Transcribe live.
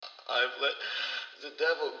I've let the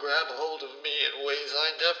devil grab hold of me in ways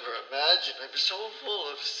I never imagined. I'm so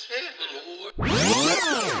full of sin,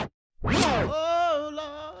 Lord. Oh,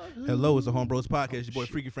 Lord. Hello, it's the Homebros Podcast. Your boy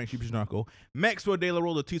Freaky Frank, Sheepish Narco, Maxwell De La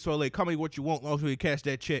Rolla, T Soleil. Call me what you want, long as we cash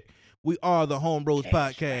that check. We are the Homebros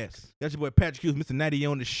Podcast. Got your boy Patrick Hughes, Mr. 90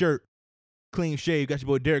 on the shirt, clean shave. Got your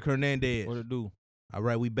boy Derek Hernandez. What it do? All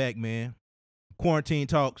right, we back, man. Quarantine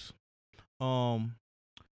talks.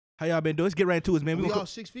 How y'all been doing? Let's get right into it, man. We all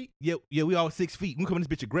 6 feet? Yeah, we all 6 feet. We coming this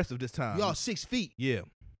bitch aggressive this time. We all 6 feet. Yeah.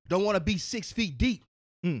 Don't want to be 6 feet deep.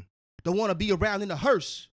 Mm. Don't want to be around in the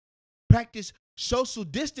hearse. Practice social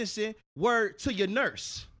distancing. Word to your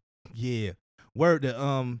nurse. Yeah. Word to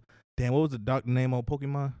damn, what was the doctor name on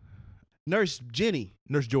Pokemon? Nurse Jenny.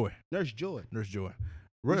 Nurse Joy. Nurse Joy. Nurse Joy.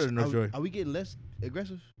 Word to Nurse Joy. Are we getting less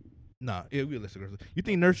aggressive? Nah, yeah, we're less aggressive. You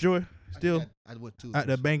think Nurse Joy still I went too. out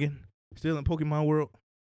there banging? Still in Pokemon world?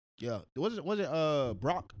 Yeah. Was it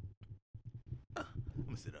Brock? I'm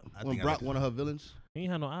gonna sit up. When Brock one of her villains? He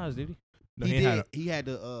ain't had no eyes, did he? No, he ain't did. had He had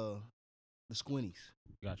the squinties.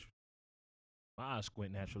 Got you. My eyes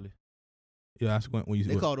squint naturally. yeah, I squint when you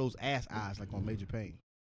They call those ass eyes like on Major Payne.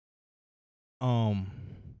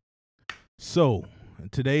 So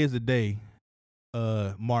today is the day,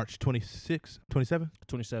 March 26th, 27th?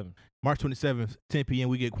 27. March 27th, 10 p.m.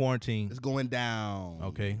 we get quarantined. It's going down.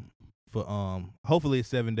 Okay. For hopefully it's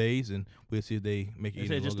 7 days and we'll see if they make it. They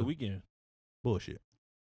said just the weekend. Bullshit.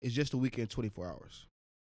 It's just the weekend 24 hours.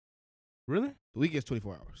 Really? The weekend's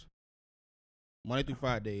 24 hours. Monday through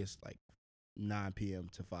Friday is like 9 p.m.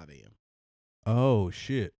 to 5 a.m. Oh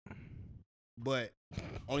shit. But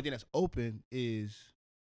only thing that's open is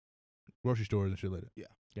Grocery stores and shit like that. Yeah.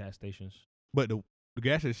 Gas stations. But the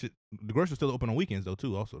gas shit, the grocery still open on weekends though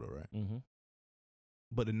too, also though, right? Mm-hmm.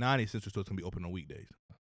 But the 90 essential stores can be open on weekdays.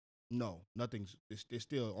 no, nothing's. It's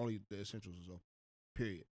still only the essentials is open.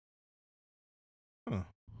 Period. Huh.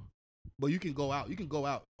 But you can go out. You can go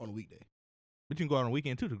out on a weekday But you can go out on a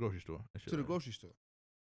weekend too to the grocery store. and shit to the like that. grocery store.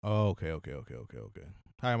 Oh, okay.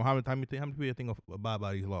 How many people you think abide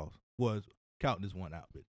by these laws? Was counting this one out,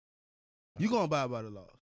 bitch. You gonna abide by the laws?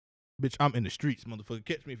 Bitch, I'm in the streets, motherfucker.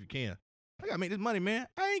 Catch me if you can. I gotta make this money, man.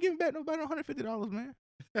 I ain't giving back nobody $150, man.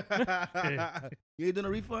 You ain't doing a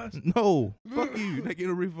refunds? No, fuck you. You're not getting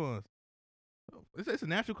a refund. It's a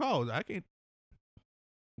natural cause. I can't.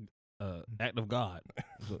 Act of God.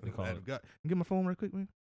 That's what they call it. God, get my phone real quick, man.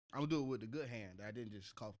 I'm gonna do it with the good hand. I didn't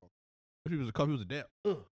just cough on. If he was a cough, he was a dab.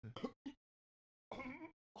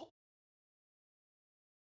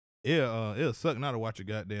 Yeah, it'll suck now to watch a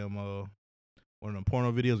goddamn one of them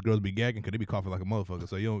porno videos. Girls be gagging because they be coughing like a motherfucker.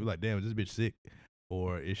 So you don't be like, damn, is this bitch sick,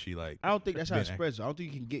 or is she like? I don't think that's how it been spreads. I don't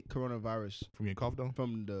think you can get coronavirus from getting coughed on.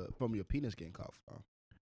 from your penis getting coughed on.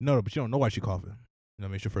 No, but you don't know why she coughing. You know what I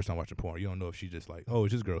mean? It's your first time watching porn. You don't know if she just like, oh,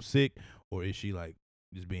 is this girl sick, or is she like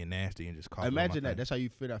just being nasty and just coughing? Imagine that. That's how you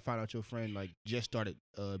find out your friend like just started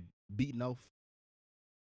beating off.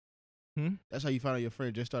 That's how you find out your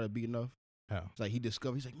friend just started beating off. How? It's like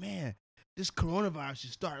he's like, man, this coronavirus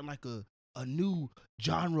is starting like a new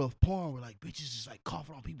genre of porn where like bitches is like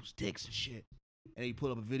coughing on people's dicks and shit. And he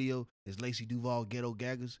pull up a video. It's Lacey Duval Ghetto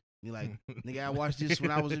Gaggers. And you're like, nigga, I watched this when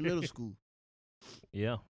I was in middle school.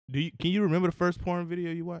 Yeah. Can you remember the first porn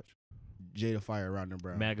video you watched? Jada Fire Rodney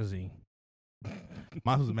Brown. Magazine.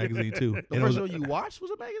 Mine was a magazine too. The And first it was one you watched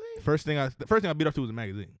was a magazine? the first thing I beat up to was a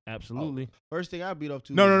magazine. Absolutely. First thing I beat up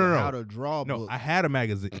to No. was How to Draw No, book. I had a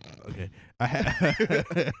magazine. Okay, I had.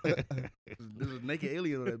 There's a naked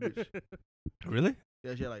alien on that bitch. Really?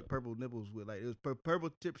 Yeah, she had like purple nipples with like, it was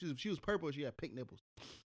purple tip. She was purple, she had pink nipples.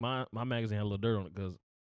 My magazine had a little dirt on it because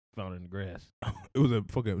found it in the grass. It was a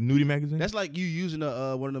fucking nudie magazine. That's like you using one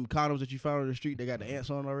of them condoms that you found on the street. They got the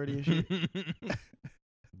ants on already and shit.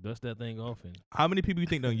 Dust that thing off, and How many people you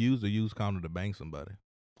think don't use the used condom to bang somebody?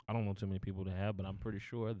 I don't know too many people that have, but I'm pretty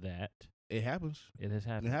sure that It happens. it has It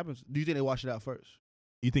happened. happens. Do you think they wash it out first?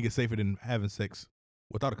 You think it's safer than having sex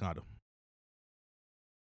without a condom?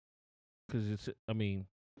 Because it's, I mean,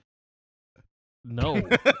 no.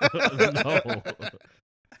 No.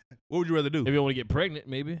 What would you rather do? If you want to get pregnant,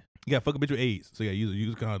 maybe. You gotta fuck a bitch with AIDS, so you gotta use a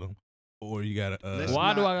used condom, or you gotta. Let's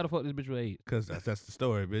Why do not- I gotta fuck this bitch with AIDS? Because that's the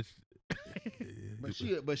story, bitch.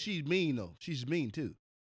 But she's mean though. She's mean too.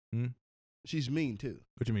 Hmm? She's mean too.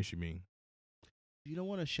 What you mean she mean? You don't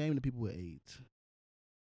want to shame the people with AIDS.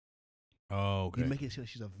 Oh, okay. You make it seem like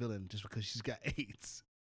she's a villain just because she's got AIDS.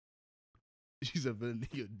 She's a villain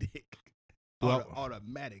to your dick. Well-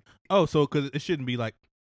 Automatic. Oh, so because it shouldn't be like,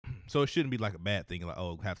 so it shouldn't be like a bad thing, like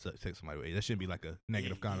have sex with somebody with AIDS. That shouldn't be like a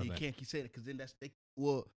negative Yeah, kind of you thing. can't keep saying it because then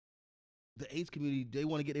the AIDS community, they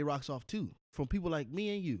want to get their rocks off too from people like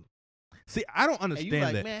me and you. See, I don't And understand you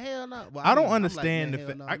like, that. man, hell no. Well, I don't mean, I'm understand like, the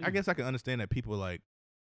man, fa- hell no, I guess I can understand that people like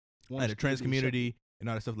Wanna the still trans be community and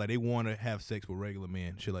all that stuff, like they want to have sex with regular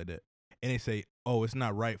men, shit like that. And they say, oh, it's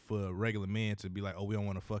not right for regular men to be like, oh, we don't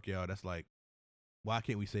want to fuck y'all. That's like, why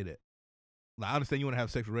can't we say that? Like, I understand you want to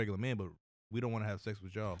have sex with regular men, but we don't want to have sex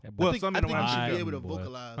with y'all. Yeah, but Well, I think, some I men think don't you have should sex be with able to boy.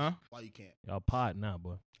 vocalize Huh? why you can't. Y'all pot now,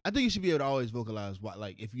 boy. I think you should be able to always vocalize why,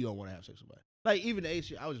 like, if you don't want to have sex with somebody. Like, even the age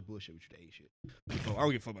shit, I was just bullshit with you, the age shit. I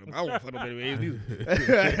don't give a fuck about them. I don't fuck about them age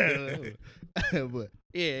neither. But,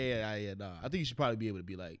 nah. I think you should probably be able to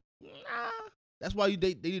be like, nah. That's why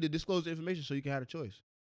they need to disclose the information so you can have a choice.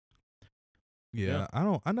 Yeah,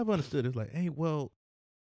 I never understood. It's like, hey, well,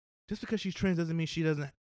 just because she's trans doesn't mean she doesn't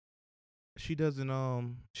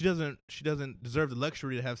deserve the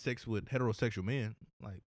luxury to have sex with heterosexual men.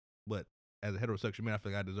 Like, but as a heterosexual man, I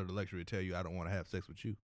feel like I deserve the luxury to tell you I don't want to have sex with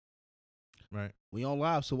you. Right? We on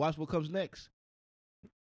live, so watch what comes next.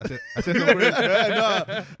 I said something crazy.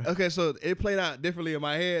 No. Okay, so it played out differently in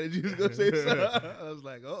my head. And you was gonna say something. I was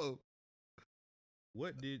like, oh.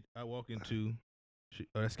 What did I walk into?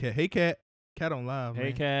 Oh, that's Cat. Hey, Cat. Cat on live. Hey,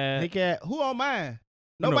 man. cat. Hey, Cat, who on mine?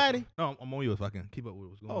 No, Nobody? No, I'm on yours if I can keep up with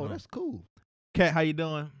what's going on. Oh, that's cool. Cat, how you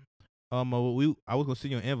doing? I was gonna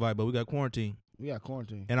send you an invite, but we got quarantine, We got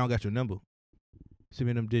quarantine. and I don't got your number. Send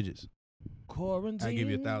me them digits. Quarantine. I give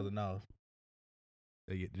you $1,000.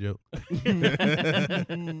 They get the joke.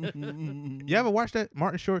 You ever watch that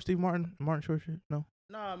Steve Martin Short shit? No.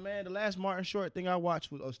 Nah, man, the last Martin Short thing I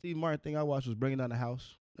watched was, Steve Martin thing I watched was Bringing Down the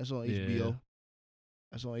House. That's on HBO. Yeah.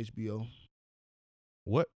 That's on HBO.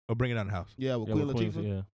 What? Or Bring It Down the House? Yeah, with Yeah, Queen with Latifah. Queens,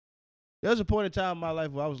 yeah. There was a point in time in my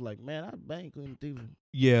life where I was like, man, I banged Queen Latifah.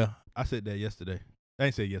 Yeah, I said that yesterday. I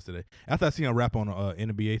didn't say it yesterday. After I seen a rap on a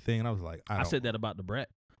NBA thing, and I was like, I said that about the brat.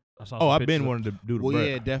 I saw Oh, some I've pictures been of- wanting to do the Well, Brat.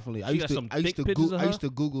 yeah, definitely. She got some thick pictures of I her? used to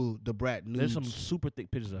Google the Brat nudes. There's some super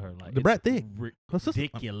thick pictures of her. Like The brat thick. Her sister-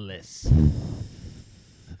 Ridiculous.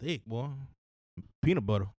 Thick, boy. Peanut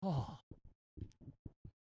butter. Oh.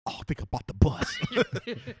 Oh, think about the bus.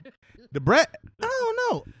 The Brat. I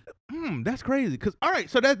don't know. That's crazy. Cause all right,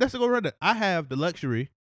 so that's a go right there. I have the luxury.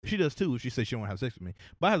 She does too. She says she don't want to have sex with me,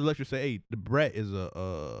 but I have the luxury to say, hey, the Brat is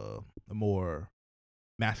a more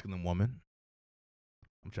masculine woman.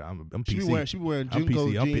 I'm She PC. be wearing I'm Jinko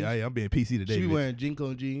PC. jeans. I'm being PC today. She be bitch. wearing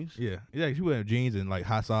Jinko jeans. Yeah, she wearing jeans and like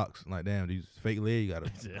hot socks. Like, damn, these fake legs. You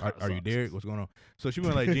gotta. Yeah, are hot you socks. Derek? What's going on? So she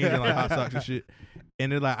wearing like jeans and like hot socks and shit.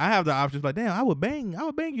 And then like I have the options. Like, damn, I would bang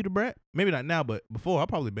you, the Brat. Maybe not now, but before I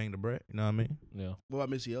probably bang the Brat. You know what I mean? Yeah. What about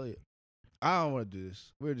Missy Elliott? I don't want to do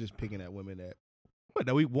this. We're just picking at women that. What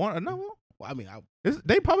that we want or no? Well, I mean,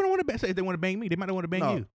 They probably don't want to say if they want to bang me. They might not want to bang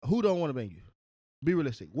no, you. who don't want to bang you? Be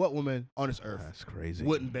realistic. What woman on this earth That's crazy.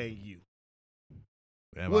 wouldn't bang you?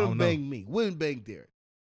 Yeah, I Wouldn't don't know. bang me? Wouldn't bang Derek?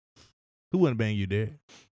 Who wouldn't bang you, Derek?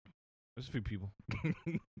 There's a few people.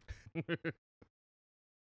 I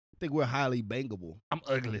think we're highly bangable. I'm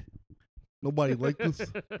ugly. Nobody like this.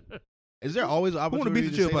 Is there always an Who want to opportunity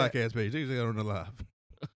beat the to chill say that? podcast page? They just got on the live.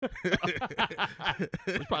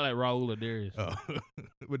 It's probably like Raul or Darius. Oh.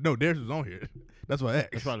 But no, Darius was on here. That's why I asked.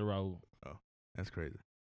 It's probably Raul. That's crazy.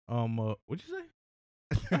 What'd you say?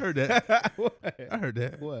 I heard that. What? I heard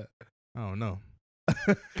that. What? I don't know.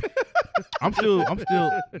 I'm still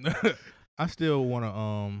I still wanna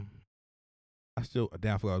I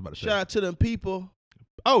forgot what I was about to say. Shout out to them people.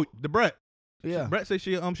 Oh, the Brat. Yeah. Brat say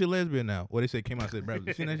she lesbian now. What they say came out and said Brat was.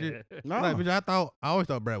 You seen that shit? No, Like, bitch, I always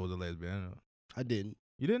thought Brat was a lesbian. I don't know. I didn't.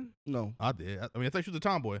 You didn't? No. I did. I mean, I thought she was a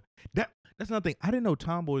tomboy. That's another thing. I didn't know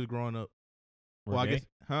tomboys growing up. We're Well, I gay? guess,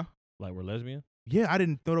 huh? Like we're lesbian? Yeah, I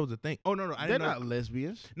didn't know that was a thing. Oh no, I They're didn't know. not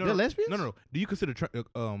lesbians. No, They're no, lesbians? No. Do you consider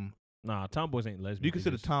Nah, tomboys ain't lesbian. do you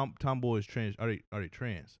consider They just- tomboys trans? Are they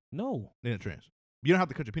trans? No. They're not trans. You don't have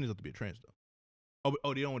to cut your penis up to be a trans though.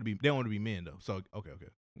 Oh, they don't want to be. They don't want to be men though. So okay,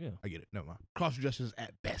 Yeah. I get it. Never mind. Cross dressers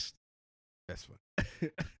at best. That's fine.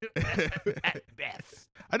 At best.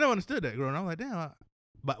 I never understood that growing up. I'm like, damn.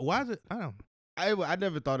 But why is it? I don't know. I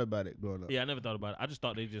never thought about it growing up. Yeah, I never thought about it. I just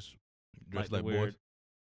thought they just Dressed like like the weird, boys.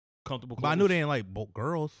 comfortable clothes. But I knew they ain't like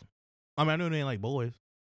girls. I mean, I knew they ain't like boys.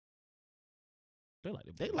 They like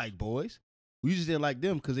the They boys. like boys. We just didn't like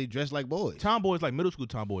them because they dress like boys. Tomboys like middle school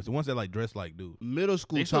tomboys, the ones that like dress like dudes. Middle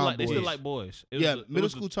school They still tomboys. like they still like boys. It was yeah, the- it middle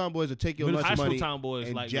was the- school tomboys will take your middle- lunch high school money tomboys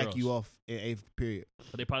and like jack girls. you off in 8th period.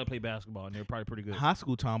 But they probably play basketball and they're probably pretty good. High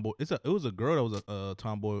school tomboy. It was a girl that was a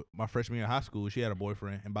tomboy. My freshman year of high school, she had a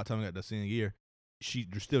boyfriend, and by the time we got the senior year, she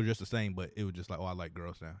still just the same, but it was just like, oh, I like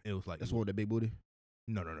girls now. It was like That's one with the big booty.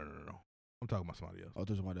 No. I'm talking about somebody else. Oh,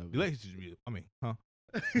 there's somebody else. The ladies should be. I mean, huh?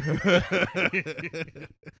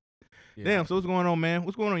 Yeah. Damn. So what's going on, man?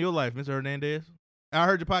 What's going on in your life, Mr. Hernandez? I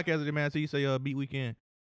heard your podcast today, man. So you say beat weekend.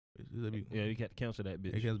 Yeah, you can't cancel that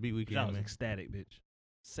bitch. It has beat Bitch, I weekend, was man. ecstatic, bitch.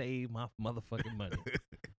 Save my motherfucking money.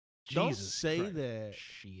 Don't Jesus say Christ. that.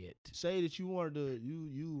 Shit. Say that you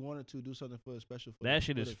wanted to do something for a special. For That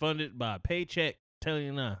shit is funded by a paycheck. Telling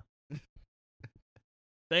you now.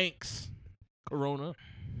 Thanks, Corona.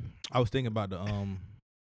 I was thinking about the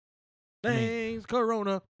Thanks,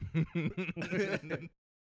 Corona.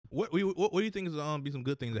 What do you think is be some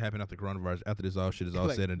good things that happen after coronavirus after this all shit is all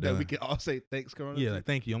Like, said and that done? we can all say thanks, Corona. Yeah, like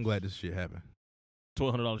thank you. I'm glad this shit happened.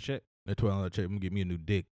 $1,200 check. That $12 check, I'm gonna get me a new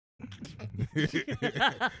dick.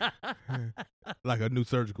 Like a new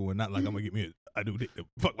surgical one, not like I'm gonna get me a new dick to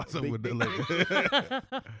fuck myself Big with the dick.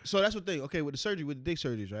 later. So that's the thing. Okay, with the surgery, with the dick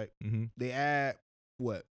surgeries, right? Mm-hmm. They add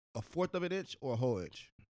what, a fourth of an inch or a whole inch?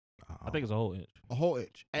 I think it's a whole inch. A whole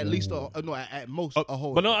inch, at least. Ooh. No, at most Oh, a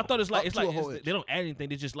whole. But no, inch. I thought it's like Up to a whole they inch. don't add anything.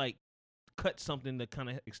 They just like cut something to kind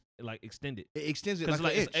of extend it. It extends it Because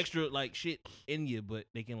like, like an it's inch. extra like shit in you, but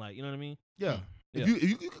they can like, you know what I mean? Yeah. Yeah. If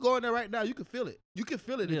you could go in there right now, you can feel it. You can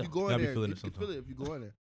feel it Yeah. if you go in I'll be there. feeling You it can feel sometime. it if you go in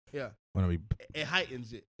there. Yeah. When I be It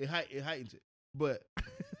heightens it. It heightens it. But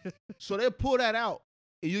so they pull that out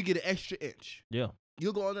and you get an extra inch. Yeah.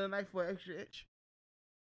 You'll go under the knife for an extra inch.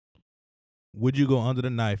 would you go under the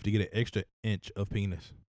knife to get an extra inch of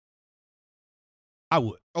penis? I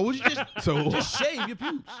would. Or would you just So just shave your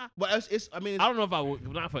pubes? But it's I mean, I don't know if I would,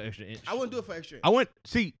 not for extra inch. I wouldn't do it for extra inch. I want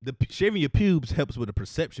see shaving your pubes helps with the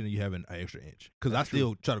perception of you having an extra inch. Cause I That's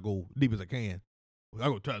still try to go deep as I can. I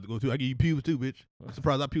go try to go through. I give you pubes too, bitch. I'm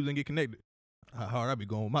surprised our pubes didn't get connected. How hard I be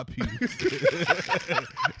going with my pubes.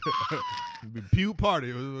 Pube party.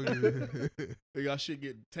 Y'all shit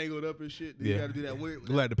get tangled up and shit. Then Yeah. you gotta do that weird.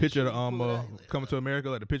 Like the picture of the Pull it out. Coming to America,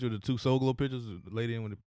 like the picture of the two Soul Glow pictures, the lady in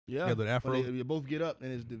with the Yeah. the When afro. you both get up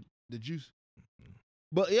and it's the juice.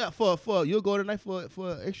 But yeah, for you'll go tonight for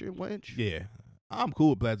an extra 1 inch. Yeah, I'm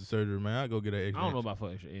cool with plastic surgery, man. I go get an I extra. don't know inch. about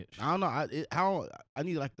for extra inch. I don't know. I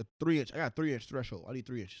need like the 3 inch. I got a 3 inch threshold. I need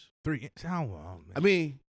 3 inches. 3 inch. I don't know, man. I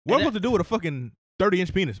mean, What am I and supposed to do with a fucking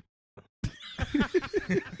 30-inch penis?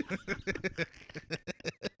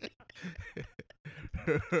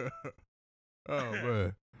 Oh,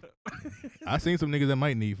 bro. I seen some niggas that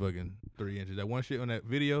might need fucking 3 inches. That one shit on that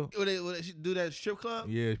video. when they do that strip club.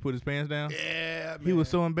 Yeah, he put his pants down. Yeah, man. He was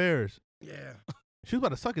so embarrassed. Yeah. She was about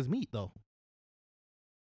to suck his meat though.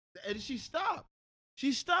 And she stopped.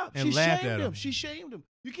 She stopped. And She laughed shamed at him. him. She shamed him.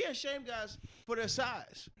 You can't shame guys for their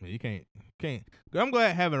size. Man, you can't. I'm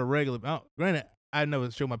glad having a regular. Granted, I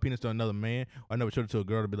never show my penis to another man. Or I never showed it to a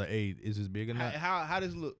girl to be like, "Hey, is this big or not?" How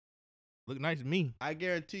does it look? Look nice to me. I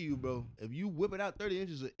guarantee you, bro. If you whip it out 30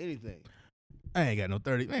 inches of anything, I ain't got no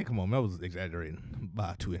 30. Man, come on, man. I was exaggerating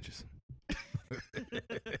by 2 inches.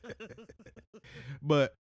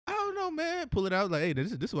 But I don't know, man. Pull it out like, hey,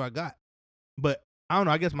 this is what I got. But I don't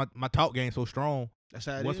know. I guess my talk game's so strong. that's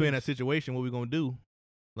how it Once is. we're in that situation, what we gonna do?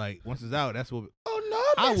 Like once it's out, that's what.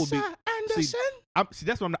 Oh no, I will be- Mr. Anderson. See,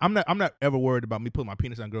 that's what I'm not ever worried about me putting my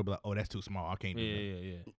penis on a girl. Be like, oh, that's too small. I can't do Yeah, that.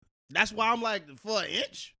 yeah. That's why I'm like, for an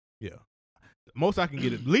inch. Yeah. Most I can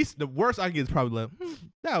get, at least the worst I can get is probably like,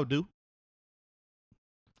 that'll do.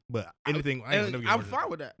 But anything, I ain't And never get I'm worse than fine that.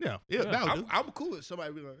 with that. Yeah, that'll do. I'm cool with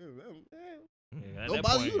somebody being like, Yeah, at don't that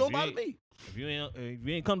bother point, you, don't if bother ain't- me. If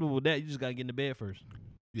you ain't comfortable with that, you just gotta get in the bed first.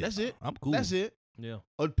 Yeah, That's it. I'm cool. That's it. Yeah.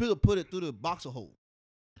 Or put it through the boxer hole.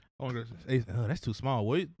 Oh, that's too small.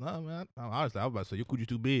 Wait, no, man. Honestly, I was about to say your coochie's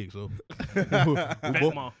too big, so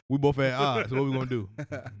we both at odds. So what we gonna do?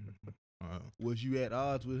 Was you at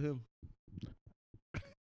odds with him?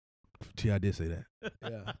 I did say that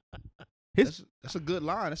Yeah. His- That's a good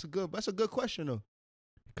line. That's a good question though.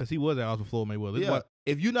 because he was at odds with Floyd Mayweather. It's, Yeah.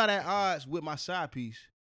 If you're not at odds with my side piece,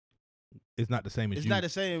 it's not the same as it's you. not the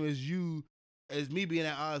same as me being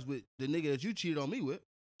at odds with the nigga that you cheated on me with.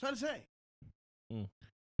 It's not the same.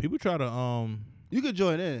 People try to You could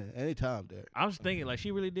join in anytime, Derek. I was thinking like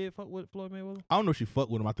she really did fuck with Floyd Mayweather. I don't know if she fucked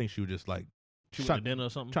with him. I think she was just like She went try- to dinner or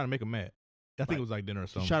something. trying to make him mad. I think it was like dinner or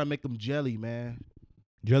She's something. trying to make them jelly, man.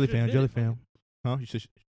 Jelly Should've fam, did jelly it, fam. Huh? You should.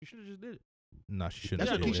 You should have just did it. Nah, she shouldn't.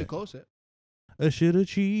 That's have what did Keisha that. Cole said. I should have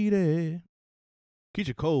cheated.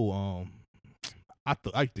 Keisha Cole, I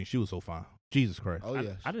think she was so fine. Jesus Christ, Oh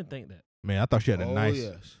yes. I didn't think that. man, I thought she had a Oh nice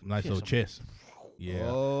yes. little She had chest. Yeah,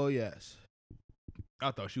 Oh yes.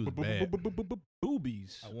 I thought she was bad.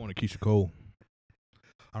 Boobies. I wanted Keisha Cole.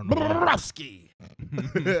 I don't know. Browski.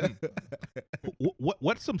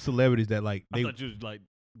 What's some celebrities that like I they? thought you was like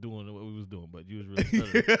doing what we was doing, but you was really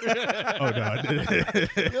stuttering. Oh no, I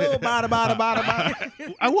didn't. Yo, bada.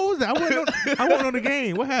 What was that? I wasn't on the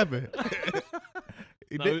game. What happened?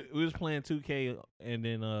 No, we was playing 2K and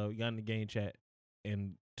then we got in the game chat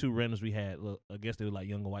and two randoms we had. Look, I guess they were like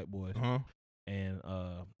younger white boys. Uh-huh. And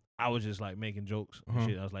I was just like making jokes and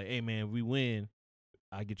shit. I was like, hey man, if we win,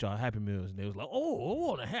 I get y'all Happy Meals. And they was like, oh, I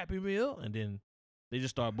want a Happy Meal. And then they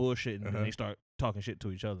just start bullshitting and they start talking shit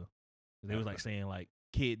to each other. They was like saying like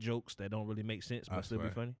kid jokes that don't really make sense but still be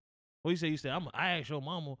funny. What you say? You said, I asked your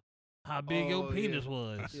mama how big your penis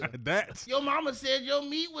was. Yeah. That's Your mama said your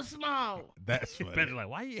meat was small. that's funny. Better like,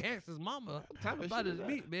 why you ask his mama about his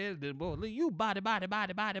meat, man? Then boy, look, you body. I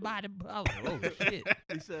was like, oh shit.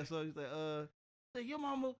 He said so. He's like, your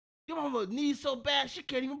mama needs so bad she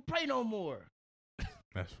can't even pray no more.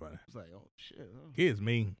 That's funny. It's like, oh shit. Huh? Kids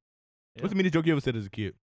mean. Yeah. What's the meanest joke you ever said as a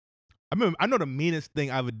kid? I know the meanest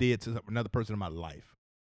thing I ever did to another person in my life.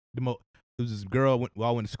 It was this girl. We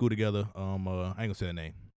all went to school together. I ain't gonna say her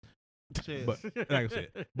name. Shit. But I ain't gonna say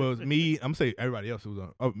it. But it was me. I'm gonna say everybody else who was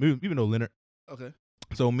on. Oh, even though Leonard. Okay.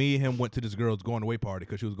 So me and him went to this girl's going away party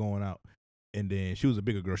because she was going out, and then she was a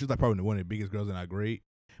bigger girl. She was like probably one of the biggest girls in our grade.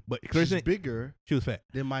 But She's bigger she was fat.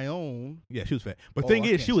 than my own. Yeah, she was fat. But Oh, thing I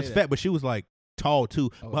is, can't she was say fat, that. but she was like tall too.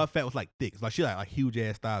 Oh. But her fat was like thick. It's like she had like huge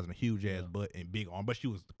ass thighs and a huge ass butt and big arm. But she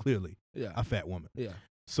was clearly Yeah. a fat woman. Yeah.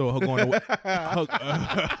 So her going away.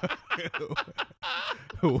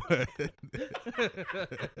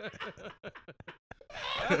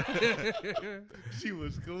 She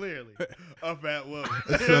was clearly a fat woman.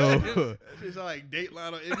 So She's like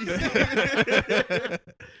Dateline on NBC.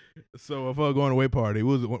 so if her going away party,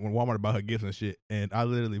 we was when Walmart about her gifts and shit, and I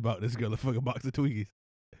literally bought this girl a fucking box of Twinkies.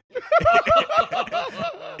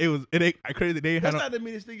 It ain't crazy. They had That's no, not the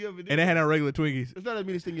meanest thing you ever did. and they had no regular Twinkies. That's not the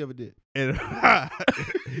meanest thing you ever did. And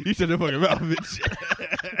you shut the fucking mouth,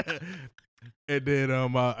 bitch. And then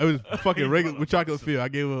it was fucking regular with chocolate filled. I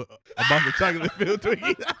gave her a box of chocolate filled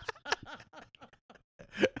Twinkies.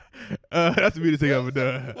 That's the meanest thing I've ever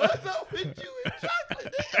done. What's up with you and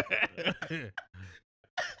chocolate?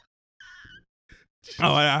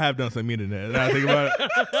 Oh, I have done some mean than that. Now I think about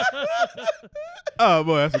it. Oh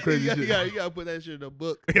boy, that's some crazy you shit. gotta put that shit in the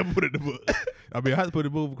book. I gotta put it in the book. I mean, I had to put it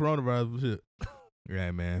in the book for coronavirus and shit.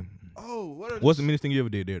 Yeah, man. Oh, What's the meanest thing you ever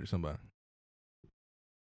did there to somebody?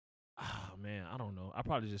 Oh man, I don't know. I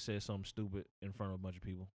probably just said something stupid in front of a bunch of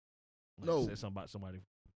people. Like, No. said something about somebody.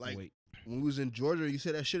 Like- Wait, when we was in Georgia, you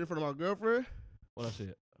said that shit in front of my girlfriend. what I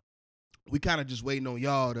said? We kind of just waiting on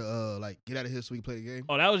y'all to like get out of here so we can play the game.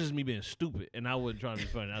 Oh, that was just me being stupid, and I wasn't trying to be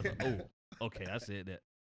funny. I was like, oh, okay, I said that.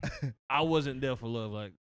 I wasn't there for love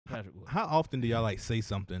like Patrick was. How often do y'all like say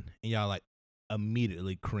something and y'all like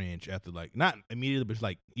immediately cringe after like not immediately, but it's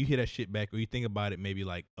like you hear that shit back or you think about it maybe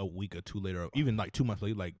like a week or two later or even like 2 months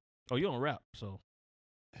later, like, Oh, you don't rap, so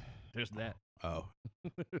there's that. oh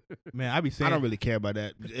man, I be saying I don't really care about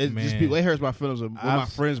that. It Man. just people. It hurts my feelings when my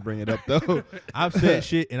I've- friends bring it up though. I've said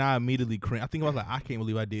shit and I immediately cringe. I think I was like, I can't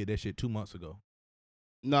believe I did that shit 2 months ago.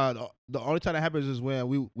 No, the only time that happens is when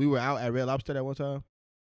we were out at Red Lobster that one time,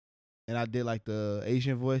 and I did like the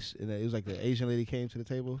Asian voice, and it was like the Asian lady came to the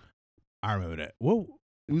table. I remember that. Whoa.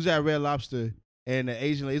 We was at Red Lobster, and the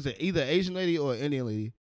Asian lady, it's either Asian lady or Indian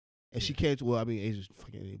lady, and she came to, well, I mean Asian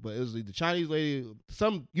fucking Indian, but it was like the Chinese lady,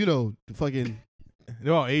 some, the fucking,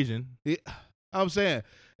 They're all Asian. I'm saying,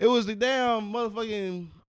 it was the damn motherfucking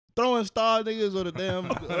throwing star niggas or the damn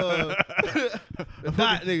the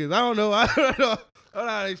dot niggas. I don't know. I don't know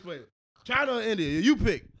how to explain it. China or India, you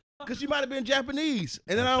pick. Because she might have been Japanese.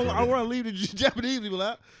 And then I want to leave the Japanese people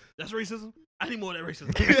out. That's racism. I need more of that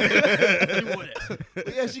racism. I need more of that.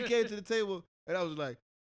 But yeah, she came to the table, and I was like,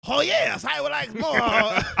 oh, yes, I would like more.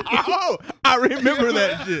 Oh, I remember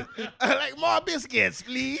that shit. I like more biscuits,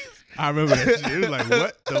 please. I remember that shit. It was like,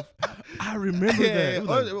 what the I remember that. It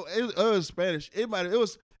was like, it was Spanish. It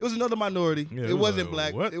was another minority. yeah, it wasn't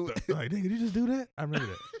like, black. What It was- the- like, nigga, did you just do that? I remember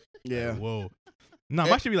that. yeah. Whoa. No,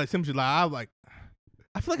 my shit be like some shit. Like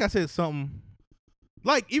I feel like I said something.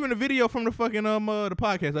 Like even the video from the fucking the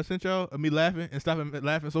podcast I sent y'all of me laughing and stopping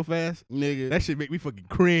laughing so fast. Nigga. That shit make me fucking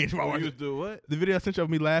cringe. While I You watch do what? the video I sent y'all of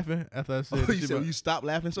me laughing after I said, Oh, the you shit said about- you stopped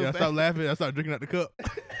laughing so yeah, I fast? stopped laughing. I started drinking out the cup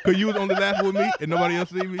because you was only laughing with me and nobody else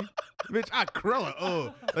see me. Bitch, I cry.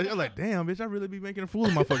 Oh, like, I'm like, damn, bitch, I really be making a fool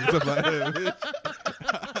of my fucking stuff like that.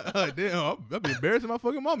 Bitch. Like, damn, I be embarrassing my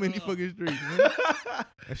fucking mama in these fucking streets, man.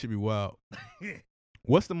 That should be wild.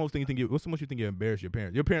 What's the most you think you embarrassed your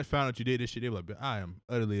parents? Your parents found out you did this shit. They were like, I am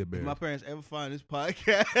utterly If my embarrassed. parents ever find this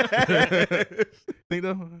podcast. Think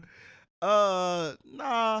though?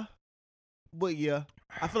 Nah. But yeah.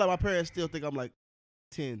 I feel like my parents still think I'm like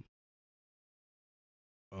 10.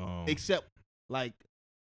 Except like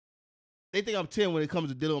they think I'm 10 when it comes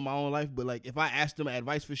to dealing with my own life, but like if I ask them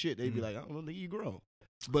advice for shit, they'd be like, I don't think you grown.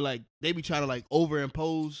 But like they be trying to like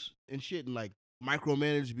overimpose and shit and like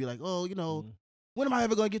micromanage, be like, oh, when am I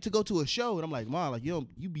ever gonna get to go to a show? And I'm like, Mom, like you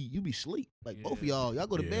be sleep. Like both of y'all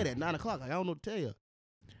go to bed at 9 o'clock. Like I don't know what to tell you.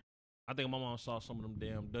 I think my mom saw some of them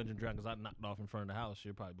damn Dungeon Dragons I knocked off in front of the house.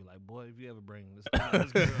 She'll probably be like, "Boy, if you ever bring this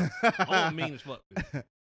girl, I'm mean as fuck."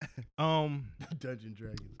 Dungeon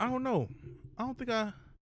Dragons. I don't know. I don't think I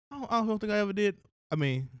ever did. I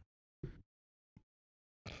mean,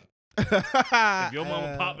 If your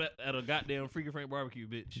mama popped at a goddamn Freaky Frank barbecue,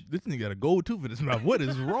 bitch. this nigga got a gold tooth in his mouth. What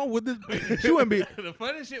is wrong with this? She wouldn't be. The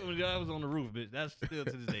funniest shit was y'all was on the roof, bitch. That's still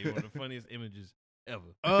to this day one of the funniest images ever.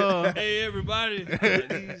 Hey everybody, these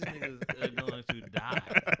niggas are going to die.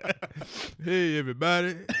 Hey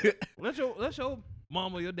everybody. Let your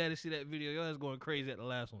mama or your daddy see that video. Your ass going crazy at the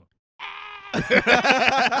last one.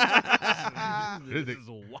 This is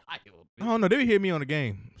wild. I don't know. They be hear me on the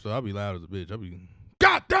game, so I'll be loud as a bitch. I'll be,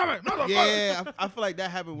 God damn it, motherfucker. Yeah, I feel like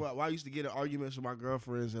that happened when I used to get in arguments with my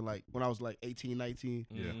girlfriends, and like when I was like 18, 19.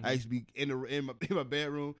 Yeah. I used to be in my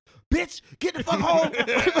bedroom. Bitch, get the fuck home.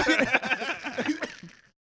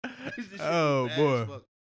 Oh boy,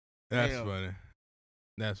 that's Damn. funny.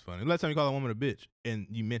 That's funny. Last time you called a woman a bitch and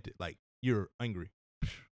you meant it, like you're angry.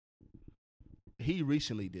 He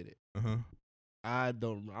recently did it. I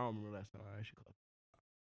don't remember last time I actually called.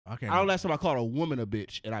 I don't last time I called a woman a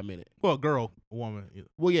bitch and I meant it. Well, a girl, a woman. Yeah.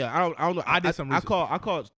 Well, yeah, I don't know. I did some I research.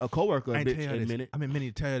 called a coworker a I ain't bitch tell you and this. meant it. I've been meaning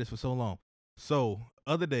to tell you this for so long. So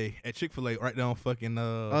other day at Chick-fil-A, right down fucking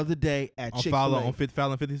Other day at on Chick-fil-A. Fowler on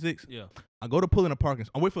Fowler and 56. Yeah. I go to pull in the parking.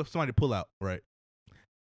 I'm waiting for somebody to pull out, right?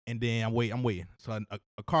 And then I'm waiting. So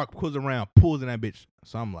a car pulls around, pulls in that bitch.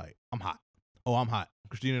 So I'm like, I'm hot. Oh, I'm hot.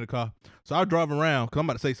 Christina in the car. So I drive around because I'm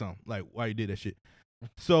about to say something like, why you did that shit.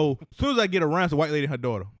 So as soon as I get around, it's a white lady and her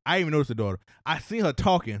daughter. I didn't even notice the daughter. I seen her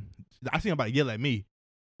talking. I seen her about to yell at me.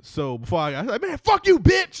 So before I was like, man, fuck you,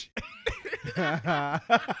 bitch.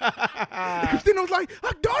 Christina was like,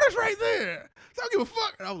 her daughter's right there. So I don't give a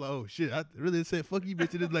fuck. And I was like, oh shit, I really said fuck you, bitch,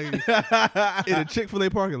 to this lady in a Chick-fil-A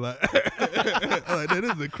parking lot. I was like,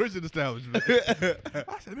 this is a Christian establishment.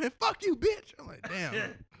 I said, man, fuck you, bitch. I'm like,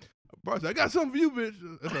 damn. Bro, I said, I got something for you, bitch.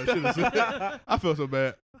 That's what I should have said. I felt so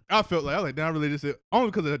bad. I was like, damn, I really just said, only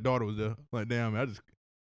because her daughter was there. I'm like, damn, man,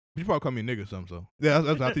 she probably called me a nigga or something, so. Yeah,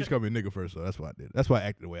 I think she called me a nigga first, so that's why I did. That's why I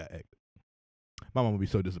acted the way I acted. My mom would be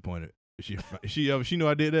so disappointed. If she knew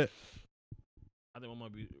I did that. I think my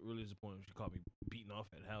mom would be really disappointed if she caught me beating off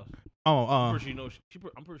at the house. Oh, I'm pretty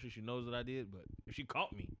sure she knows that I did, but if she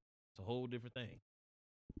caught me, it's a whole different thing.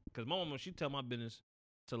 Because my mama, she tell my business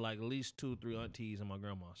to like at least 2 or 3 aunties and my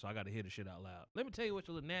grandma, so I got to hear the shit out loud. Let me tell you what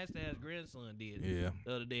your little nasty ass grandson did the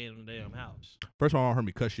other day in the damn house. First time I heard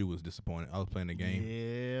me cuss, she was disappointed. I was playing the game.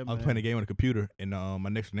 Yeah, I was playing the game on the computer, and my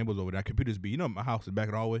next neighbor was over there. Computers be, my house is back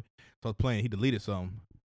at the hallway. So I was playing. He deleted something.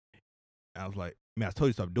 And I was like, man, I told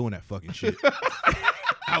you to stop doing that fucking shit.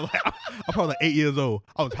 I'm probably like 8 years old.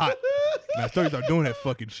 I was hot. Man, I told you to stop doing that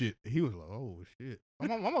fucking shit. He was like, oh shit.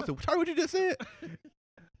 My mom said, sorry, what you just said? And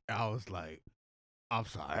I was like, I'm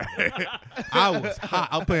sorry. I was hot.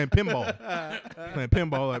 I was playing pinball.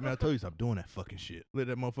 Like, man, I told you to stop doing that fucking shit. Let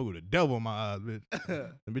that motherfucker with the devil in my eyes, bitch.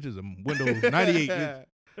 The bitch is a Windows 98. Bitch.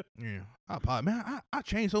 Yeah. Man, I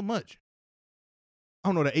changed so much. I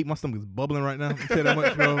don't know, that my stomach is bubbling right now. You say that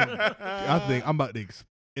much, bro. I think I'm about to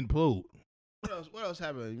implode. What else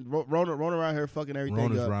happened? Rona around here fucking everything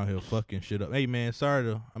Rona's up. around here fucking shit up. Hey, man, sorry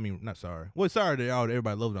that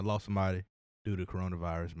everybody loves that lost somebody due to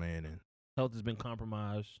coronavirus, man. And Health has been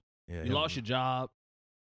compromised. yeah, You lost your job.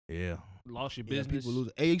 Yeah. Lost your Yeah, business. people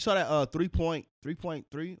lose. Hey, you saw that 3.3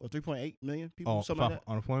 or 3.8 million people, something like that.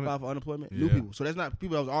 Unemployment. Filed for unemployment. Yeah. New people. So that's not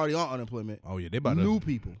people that was already on unemployment. Oh yeah, they about New to.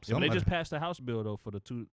 people. So they just passed the House bill though for the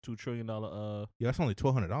 $2 trillion. Yeah, that's only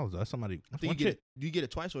 $1,200. That's somebody. I think do you get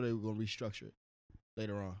it twice, or they were gonna restructure it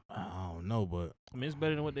later on? I don't know, but I mean, it's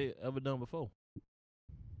better than what they ever done before.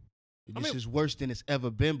 This is worse than it's ever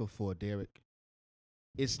been before, Derek.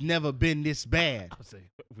 It's never been this bad. I say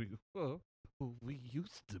we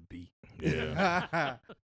used to be. yeah.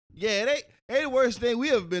 Yeah, it ain't the worst thing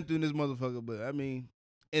we ever been through in this motherfucker. But I mean,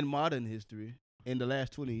 in modern history, in the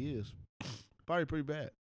last 20 years, probably pretty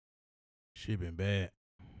bad. Shit been bad.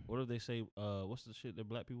 What if they say, what's the shit that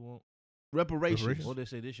black people want? Reparations. What if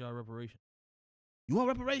they say this y'all reparation? You want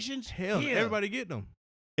reparations? Hell, Yeah. everybody get them.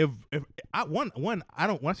 If I when I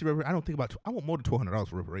don't see I don't think about. I want more than $1,200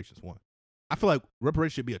 for reparations. One, I feel like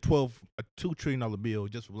reparations should be a $2 trillion bill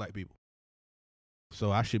just for black people. So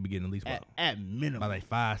I should be getting at least at minimum. by like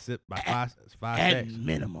five at stacks.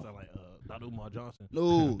 minimum. Sound like Dr. Umar Johnson.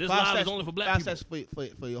 No, This 5 live stacks is only for black 5 people.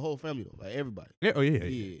 stacks for your whole family though, like everybody. Yeah, oh yeah,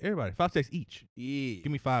 Yeah. everybody 5 stacks each. Yeah,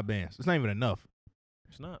 Give me 5 bands. It's not even enough.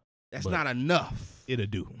 It's not. that's but- not enough. It'll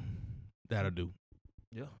do. That'll do.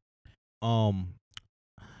 Yeah.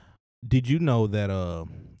 Did you know that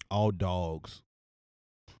all dogs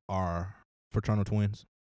are fraternal twins?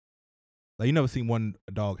 Like you never seen one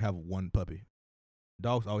dog have one puppy.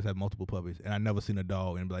 Dogs always have multiple puppies, and I never seen a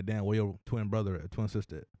dog and be like, "Damn, where your twin brother, or twin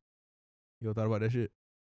sister at?" You ever thought about that shit?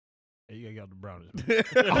 Hey, you got the brownest.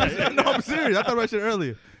 No, I'm serious. I thought about shit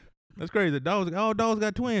earlier. That's crazy. All dogs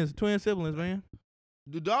got twin siblings, man.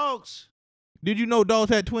 The dogs. Did you know dogs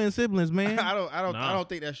had twin siblings, man? I Nah. don't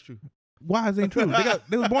think that's true. Why is it true?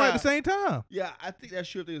 They was born at the same time. Yeah, I think that's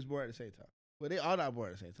true if they was born at the same time. But they are not born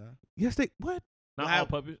at the same time. Yes, they what? Not Well, all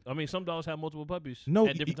puppies. I mean, some dogs have multiple puppies No,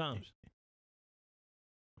 at different times.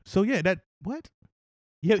 So yeah, that what?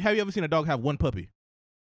 Have you ever seen a dog have one puppy?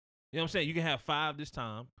 You know what I'm saying? You can have 5 this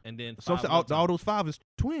time, and then So I'm 5 saying another all time. those 5 is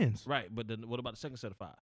twins. Right, but then what about the second set of 5?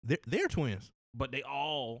 They're twins. But they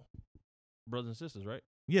all brothers and sisters, right?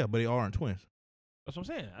 Yeah, but they aren't twins. That's what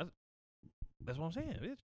I'm saying. That's what I'm saying,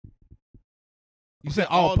 bitch. You said said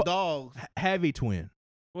all dogs. have a twin.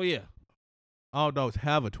 Well, yeah. All dogs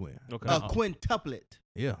have a twin. Okay. A quintuplet.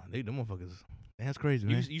 Yeah, them motherfuckers. That's crazy,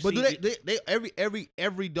 You, man. you But see, do they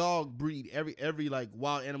every dog breed, every like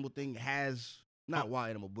wild animal thing has not wild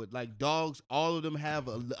animal, but like dogs, all of them have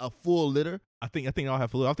a full litter. I think they all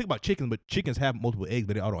have fluid. I think about chickens, but chickens have multiple eggs,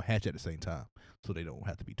 but they all don't hatch at the same time, so they don't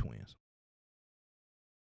have to be twins.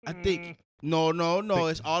 I think no.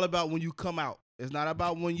 It's all about when you come out. It's not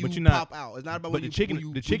about when you But you're not- pop out. It's not about but when the chicken-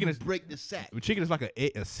 when the chicken when is- you break the sack. The chicken is like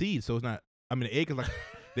a seed, so it's not. I mean, the egg is like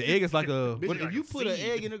the egg is like a. Bitch, what- if you put an seed.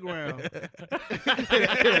 egg in the ground,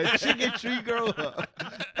 chicken tree grow up.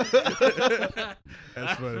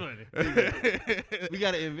 That's funny. We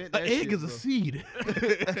gotta invent An that egg shit, is a bro. seed.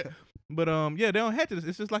 But yeah, they don't hatch it.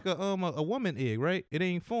 It's just like a woman egg, right? It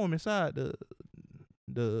ain't formed inside the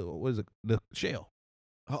what is it? The shell.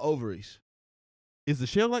 Her ovaries. Is the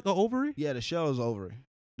shell like an ovary? Yeah, the shell is ovary.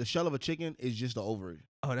 The shell of a chicken is just the ovary.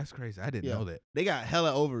 Oh, that's crazy. I didn't Yeah. know that. They got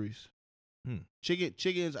hella ovaries. Hmm.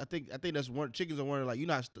 Chickens. I think that's one. Chickens are one of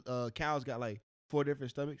like cows got like 4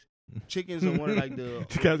 different stomachs. Chickens are one of like the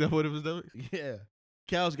Cows got 4 different stomachs? yeah.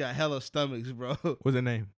 Cows got hella stomachs, bro. What's her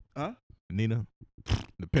name? Huh? Nina,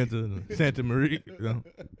 the Pinta, the Santa Maria. You know?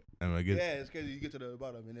 I mean, I guess. Yeah, it's because you get to the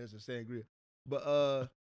bottom and there's a sangria. But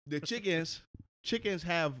the chickens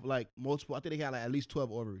have like multiple. I think they got like at least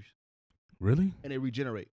 12 ovaries, Really? and they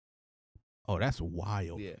regenerate. Oh, that's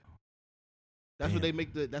wild. Yeah, that's what Damn. they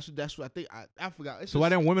make the. That's what I think. I forgot. It's So why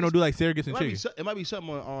just- then women don't do like surrogates It and might, be, chickens? it might be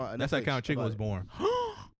something on That's how Netflix kind of chicken about was it. born.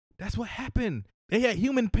 That's what happened. They had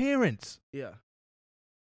human parents. Yeah,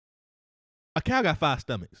 A cow got 5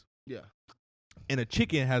 stomachs, yeah, and a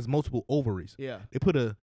chicken has multiple ovaries. yeah. They put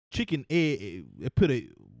a chicken egg. They put a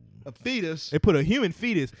fetus. They put a human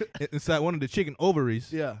fetus inside one of the chicken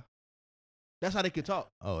ovaries. Yeah, that's how they can talk.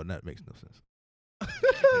 Oh, that makes no sense.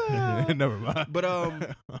 Never mind. But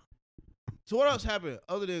so what else happened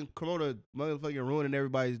other than Corona motherfucking ruining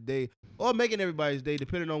everybody's day or making everybody's day,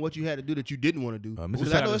 depending on what you had to do that you didn't want to do? Mr.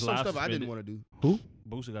 Because I know Got there's his some life stuff I didn't suspended. want to do. Who?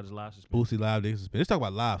 Boosie got his life suspended. Boosie Live. Let's talk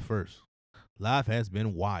about Live first. Live has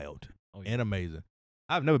been wild Oh, yeah. and amazing.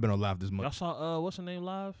 I've never been on Live this Y'all much. saw what's her name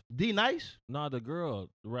live? D Nice, Nah, the girl,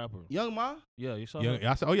 the rapper. Young Ma. Yeah, you saw Young, her?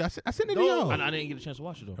 I said, I sent it to No. y'all. I didn't get a chance to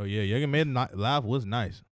watch it though. Oh yeah, Young and Man Live was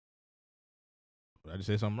nice. Did I just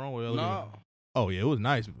say something wrong? With No. Oh yeah, it was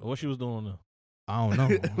nice. What she was doing though? I don't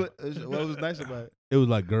know. what was nice about it? It was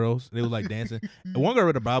like girls. They was like dancing. And one girl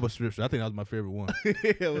read the Bible scripture. I think that was my favorite one.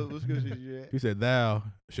 Yeah, what's good shit you had? He said, "Thou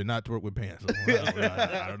should not twerk with pants."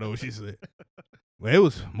 I don't know what she said. Well, it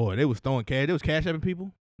was more. They was throwing cash. They was cash apping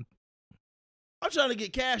people. I'm trying to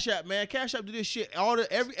get Cash App, man. Cash App do this shit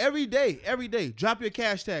every day. Drop your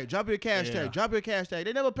cash tag. Drop your cash Yeah. tag. Drop your cash tag.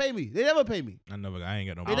 They never pay me. I ain't got no. They I never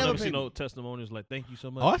don't money. never pay see me. no testimonials like thank you so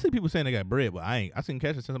much. Oh, I see people saying they got bread, but I seen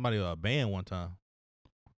cash send somebody a band one time.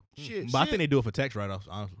 Shit, But I think they do it for tax write offs.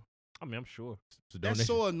 Honestly, I mean, I'm sure. it's a that's donation.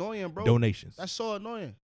 so annoying, bro. Donations. That's so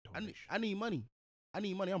annoying. I need money.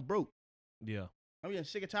 I'm broke. Yeah, I'm getting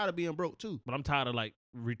sick and tired of being broke too. but I'm tired of like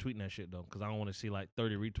retweeting that shit though, because I don't want to see like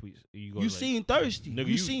 30 retweets. You, go You like, seen thirsty. Nigga,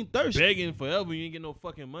 you seen thirsty. begging forever. You ain't get no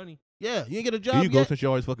fucking money. Yeah, you ain't get a Here job you go yet. since you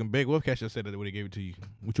always fucking beg. What if Cash just said that when they gave it to you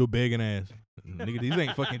with your begging ass? Nigga, these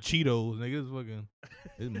ain't fucking Cheetos. Nigga, it's fucking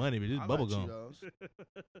it's money, but I it's like bubble gum. Cheetos.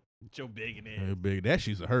 Joe begging Yeah, ass. big. That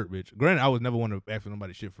shit's a hurt, bitch. Granted, I was never one to ask for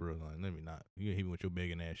nobody shit for real. Like, let me not. You hit me with your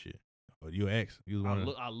begging ass shit. Or you ex. You was one of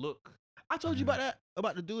I look. I told you about that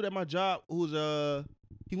about the dude at my job who's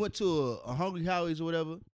he went to a Hungry Howie's or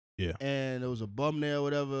whatever. Yeah. And there was a bum there or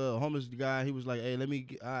whatever, a homeless guy. He was like, "Hey, let me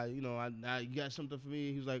get, you got something for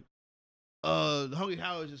me?" He was like, Hungry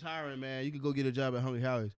Howie's is hiring, man. You could go get a job at Hungry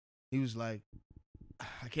Howie's." He was like,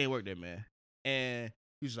 "I can't work there, man." And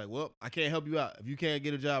He was like, well, I can't help you out. If you can't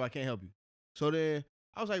get a job, I can't help you. So then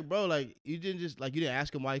I was like, bro, like, you didn't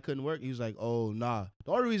ask him why he couldn't work? He was like, oh, nah.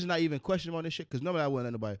 The only reason I even questioned him on this shit, because normally I wouldn't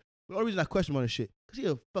let nobody. The only reason I questioned him on this shit, because he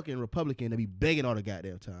a fucking Republican that be begging all the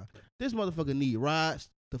goddamn time. This motherfucker need rides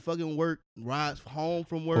to fucking work, rides home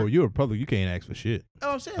from work. Oh, you're a Republican. You can't ask for shit. You know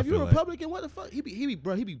what I'm saying? I If you're a feel like- Republican, what the fuck? He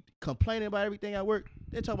be complaining about everything at work.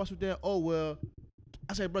 They talk about some damn, oh, well.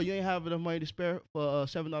 I said, bro, you ain't have enough money to spare for a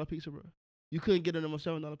 $7 pizza, bro. You couldn't get them a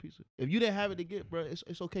 $7 pizza. If you didn't have it to get, bro, it's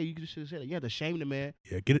okay. You just should have said it. You have to shame the man.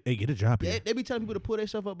 Yeah, get a job here. They be telling people to pull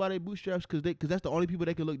themselves up by their bootstraps because that's the only people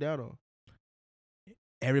they can look down on.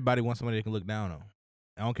 Everybody wants somebody they can look down on.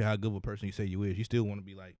 I don't care how good of a person you say you is. You still want to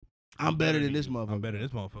be like, I'm better than this motherfucker. I'm better than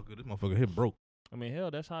this motherfucker. This motherfucker here broke. I mean,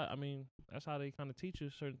 hell, that's how they kind of teach you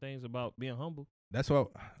certain things about being humble. That's why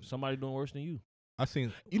Somebody doing worse than you. I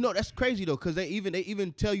seen. You know, that's crazy though, because they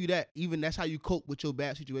even tell you that even that's how you cope with your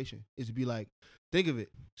bad situation is to be like, think of it,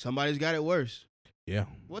 somebody's got it worse. Yeah.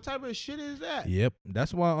 What type of shit is that? Yep.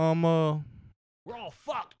 That's why We're all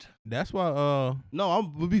fucked. That's why No,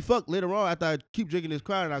 I'm gonna be fucked later on after I keep drinking this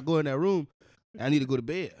crown and I go in that room and I need to go to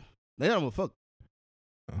bed. Later I'm gonna fuck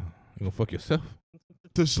you gonna fuck yourself.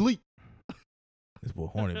 to sleep. This boy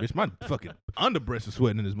horny bitch. My fucking underbreast is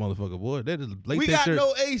sweating in this motherfucker, boy. That is latex We got shirt.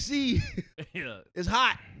 no AC. Yeah. It's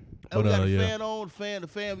hot. But, And we got the yeah. fan on, the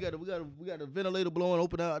fan. We got the ventilator blowing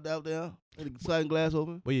open out there, and the sliding glass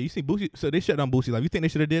open. But yeah, you see Boosie. So they shut down Boosie Life. You think they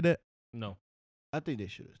should have did that? No. I think they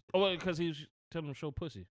should. Oh, well, because he was telling them to show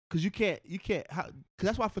pussy. Cause you can't. Cause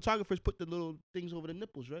that's why photographers put the little things over the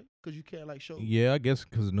nipples, right? Cause you can't like show. Yeah, I guess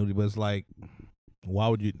because nudity, but it's like, why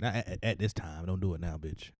would you not at this time? Don't do it now,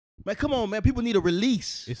 bitch. Man, come on, man. People need a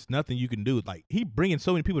release. It's nothing you can do. Like he bringing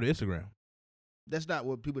so many people to Instagram. That's not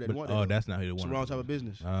what people that But, want. oh, that's not who they it's want. the wrong type of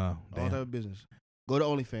business. Oh, Wrong type damn. of business. Go to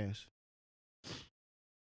OnlyFans.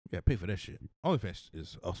 Yeah, pay for that shit. OnlyFans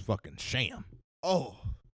is a fucking sham. Oh,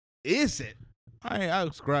 is it? I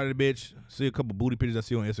subscribe to the bitch. See a couple booty pictures I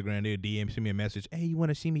see on Instagram. They'll DM, send me a message. Hey, you want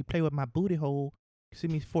to see me play with my booty hole?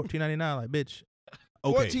 Send me $14.99. Like, bitch.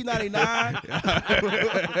 Okay. $14.99.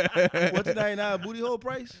 $14.99 booty hole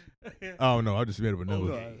price. Oh no, I just made up a Oh,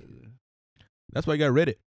 number. God. That's why you got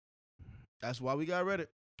Reddit. That's why we got Reddit.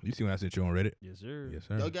 You see when I sent you on Reddit? Yes, sir. Yes,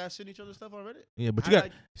 sir. Y'all guys send each other stuff on Reddit? Yeah, but How you did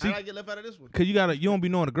got how did I see get left out of this one? because you don't be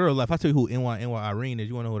knowing the girl life. I tell you who NY Irene is.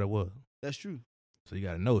 You want to know who that was? That's true. So you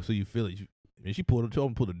gotta know. So you feel it. And she pulled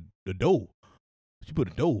the dough. She put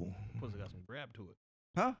a dough. Pussy got some grab to it.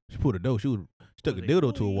 Huh? She put a dough. She stuck a Was it dildo to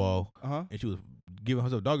a clean? wall, Uh-huh. and she was giving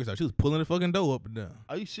herself doggy style. She was pulling the fucking dough up and down.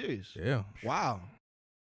 Are you serious? Yeah. Wow.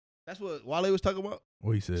 That's what Wale was talking about?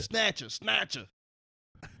 What he said? Snatcher.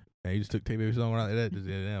 And he just took Tay Baby song around like that. Just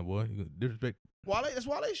damn boy, you disrespect. Wale, that's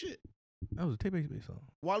Wale shit. That was a Tay Baby song.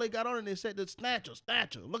 Wale got on it and said the snatcher,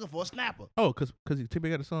 looking for a snapper. Oh, cause Tay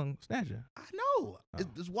Baby got a song Snatcher. I know. Oh.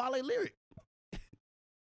 It's Wale lyric.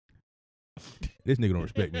 This nigga don't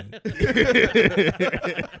respect me.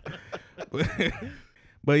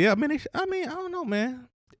 but yeah, I mean, I don't know, man.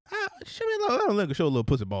 I don't let show a little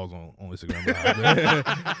pussy balls on Instagram. yeah,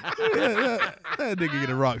 that nigga get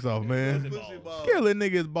the rocks off, man. Pussy balls. Kill that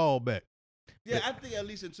nigga his ball back. Yeah, I think at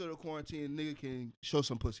least until the quarantine, nigga can show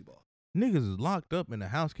some pussy ball. Niggas is locked up in the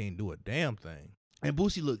house, can't do a damn thing. And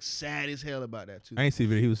Boosie looked sad as hell about that too. I ain't see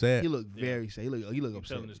video. He was sad. He looked very sad. He looked He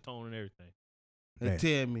upset. telling his tone and everything. They Man.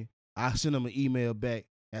 tell me, I sent him an email back.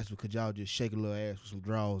 That's because y'all just shake a little ass with some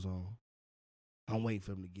drawers on. I'm waiting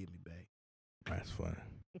for him to get me back. That's funny.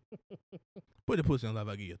 Put the pussy on live.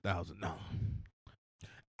 I give you $1,000. No.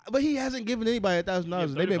 But he hasn't given anybody $1,000. Yeah,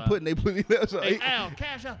 They've been 35. putting they put Hey, Al,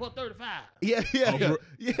 cash out for 35. Yeah. Oh,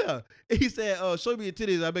 Yeah. He said, show me your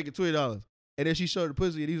titties, I make it $20. And then she showed the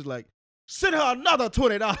pussy and he was like, send her another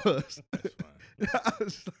 $20. That's funny. I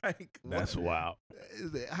was like, That's what wild.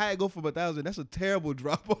 is that? How I go from 1,000? That's a terrible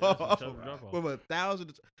drop That's a off. terrible drop-off. From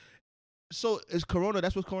 1,000. So is Corona?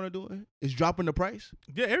 That's what Corona doing? Is dropping the price?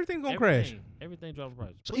 Yeah, everything's gonna crash. Everything drops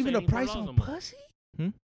price. So Pussy even the ain't price $40 on no more. pussy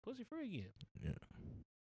Pussy free again.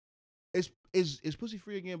 is pussy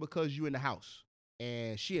free again because you in the house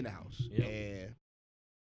and she in the house Yep. and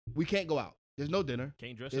we can't go out. There's no dinner.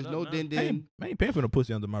 Can't dress There's it up. no now. din. I ain't paying for no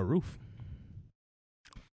pussy under my roof.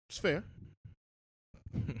 It's fair.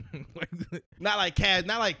 Not like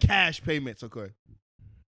cash payments, okay.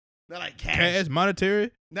 Not like Cash,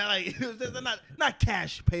 monetary. Not like not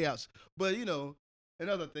cash payouts, but and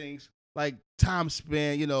other things like time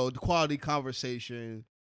spent, the quality conversation,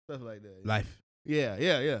 stuff like that. Life. Yeah.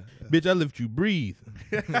 Bitch, I lift you breathe.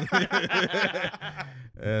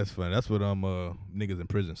 That's funny. That's what niggas in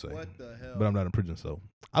prison say. What the hell? But I'm not in prison, so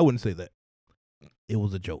I wouldn't say that. It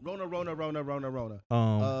was a joke. Rona.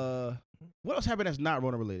 Um, What else happened that's not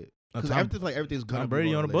Rona related? Because Tom- everything's gonna Tom be Brady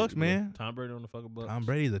Rona on the related, Bucks, man. Tom Brady on the fucking Bucks. Tom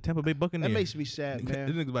Brady's a Tampa Bay Buccaneer. That makes me sad, This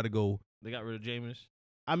man. nigga's about to go. They got rid of Jameis.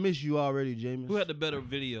 I miss you already, James. Who had the better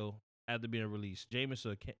video after being released? Jameis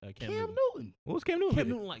or Cam Cam Newton? Newton. What was Cam Newton? Cam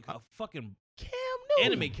Newton like a fucking Cam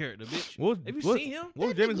Newton. anime character, bitch. What was, Have you what, seen him? What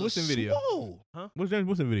was That Jameis nigga Winston video? swole. What was Jameis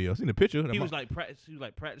Winston video? I seen the picture. He was like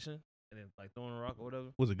practicing and then like throwing a rock or whatever.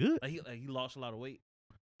 Was it good? Like he lost a lot of weight.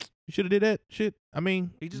 You should have did that shit. I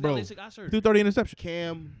mean, He just bro, got LASIK eye he surgery. threw 30 interceptions.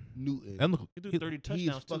 Cam Newton. That look, He threw he- 30 He is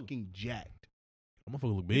touchdowns too. fucking jacked. that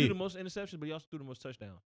motherfucker look He threw big. the most interceptions, but he also threw the most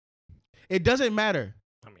touchdowns. It doesn't matter.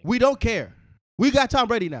 I mean, We don't care. We got Tom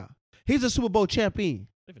Brady now. He's a Super Bowl champion.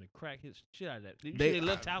 they're finna crack his shit out of that. Did you They- see they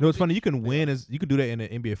left You tackle? know what's funny? You can win you can do that in the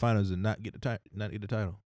NBA Finals and not get the title.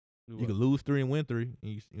 Do You what? can lose 3 and win 3,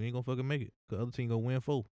 and you ain't gonna fucking make it. Cause the other team gonna win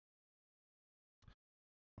 4.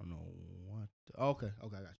 I don't know what. Okay, I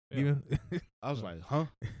got you. Yeah. You know? I was like, huh?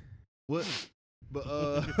 What? But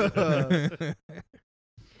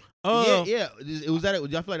Oh yeah. It was that.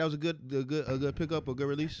 Y'all feel like that was a good pickup, a good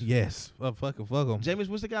release? yes, fuck him. Jameis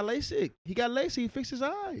Winston got LASIK. He got LASIK. He fixed his They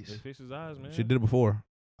eyes, fixed his eyes, man. Should did it before.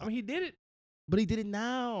 I mean, he did it. but he did it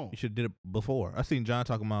now. You should did it before. I seen John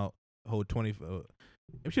talking about whole 20. It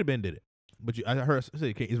should have been did it, but I heard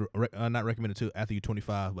say it's not recommended to after you're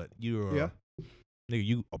 25. But you're Yeah. nigga,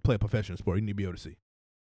 you play a professional sport. You need to be able to see.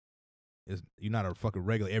 You're not a fucking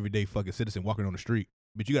regular everyday fucking citizen walking on the street,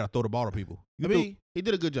 but you gotta throw the ball to people. I mean, he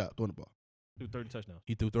did a good job throwing the ball. Threw 30 touchdowns.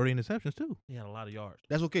 He threw 30 interceptions too. He had a lot of yards.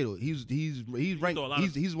 That's okay though. He's ranked. throw a lot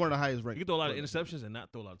of- He's one of the highest You ranked. can throw a lot of quarterbacks. interceptions and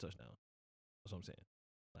not throw a lot of touchdowns. That's what I'm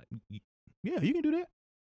saying. Yeah, you can do that.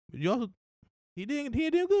 But you also he did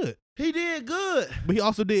good, He did good. but he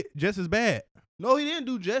also did just as bad. No, he didn't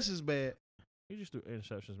do just as bad. He just threw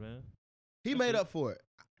interceptions, man. He That's made it. up for it.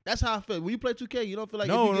 That's how I feel. When you play 2K, you don't feel like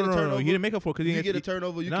No, if you get a turnover, He didn't make up for it because you he get a didn't.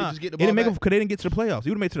 turnover, you Nah, can just get the he ball didn't make up back. because they didn't get to the playoffs. He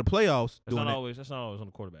would have made it to the playoffs That's doing not that. always. That's not always on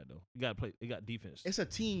the quarterback though. You got to play. You got defense. It's a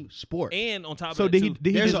team sport. And on top So of that, did he- too, did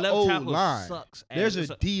he There's his an left old tackle line. sucks. ass. There's It's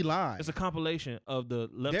a D line. It's a compilation of the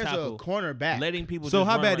left There's tackle a cornerback. letting people. So just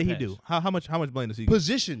how run bad right did he past. do? How much blame does he get?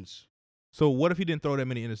 Positions. So what if he didn't throw that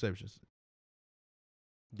many interceptions?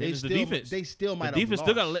 Then it's the still, defense. They still might The have defense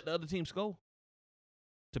still got to lost. let the other team score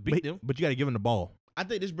to beat them. But you got to give him the ball. I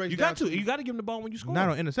think this breaks You down got to. You got to give them the ball when you score. Not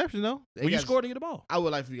on interceptions though. Hey, when you guys, score to get the ball. I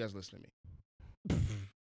would like for you guys to listen to me.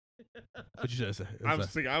 What you should say? I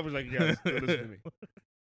was like, you guys listen to me.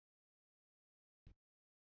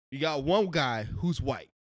 You got one guy who's white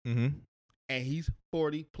Mm-hmm. and he's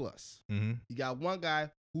 40 plus. Mm-hmm. You got one guy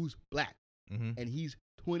who's black Mm-hmm. and he's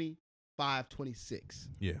 25, 26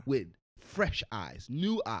 Yeah. with fresh eyes,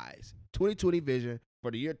 new eyes, 2020 vision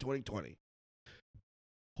for the year 2020.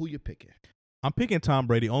 Who you picking? I'm picking Tom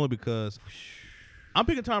Brady only because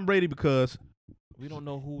We don't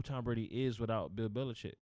know who Tom Brady is without Bill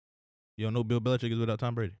Belichick. you don't know Bill Belichick is without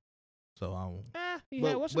Tom Brady. So I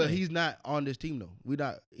don't. But he's not on this team though.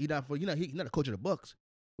 He's not a coach of the Bucks.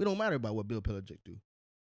 We don't matter about what Bill Belichick do.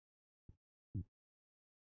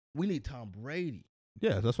 We need Tom Brady.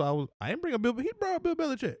 Yeah, that's why I didn't bring up Bill. He brought up Bill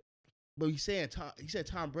Belichick. But he said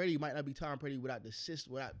Tom Brady might not be Tom Brady without the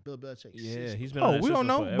system, without Bill Belichick. Yeah, he's been. Oh, on that we don't system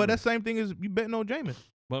know, forever. but that's the same thing as you betting on Jameis.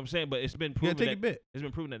 But I'm saying, but it's been You proven gotta take that a bet. it's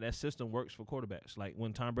been proven that system works for quarterbacks. Like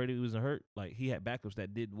when Tom Brady was hurt, like he had backups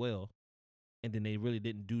that did well, and then they really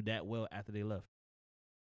didn't do that well after they left.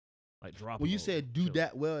 Like drop. When you said do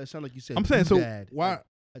that well, it sounded like you said. I'm saying so. doodad. Why?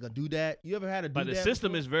 Like a doodad? You ever had a doodad? But the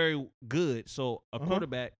system before? is very good, so a Uh-huh.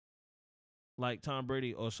 quarterback like Tom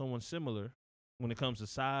Brady or someone similar, when it comes to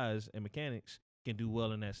size and mechanics, can do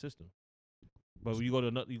well in that system. But when you go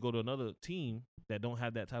to another team that don't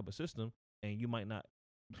have that type of system, and you might not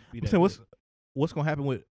be I'm that. saying good. what's gonna happen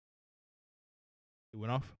with? It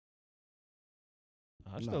went off.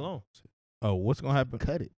 It's still on. Oh, what's gonna happen?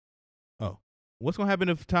 cut it. What's gonna happen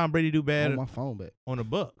if Tom Brady do bad On my phone back. on the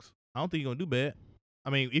Bucks? I don't think he's gonna do bad. I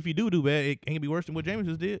mean, if you do bad, it can't be worse than what Jameis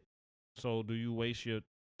just did. So do you waste your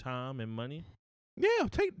time and money? Yeah,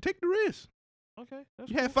 take the risk. Okay, that's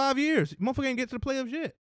You had 5 years. Motherfucker ain't get to the playoffs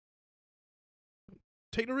yet.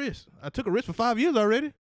 Take the risk. I took a risk for 5 years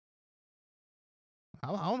already. I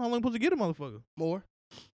don't know how long I'm supposed to get a motherfucker. More.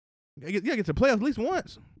 You gotta get to the playoffs at least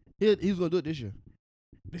once. He was gonna do it this year.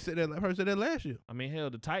 They said that. I heard said that last year. I mean, hell,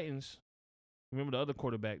 the Titans. Remember the other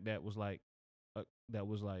quarterback that was like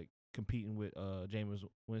competing with Jameis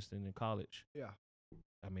Winston in college. Yeah.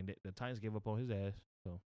 I mean, the Titans gave up on his ass.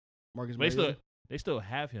 So Marcus but Mariota. they still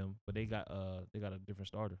have him, but they got a different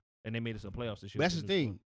starter, and they made it to the playoffs this year. But that's the with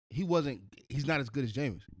new thing. He's not as good as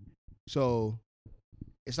Jameis. So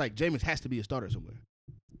it's like Jameis has to be a starter somewhere.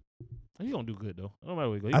 squad. He's gonna do good though. No matter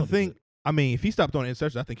where he go, he I gonna do think. good. I mean, if he stopped throwing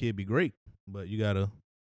interceptions, I think he'd be great. But you gotta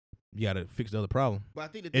fix the other problem. But I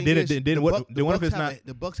think the And thing then- is, then the what- Buc- then the what if Bucs it's have not-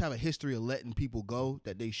 the Bucs have a history of letting people go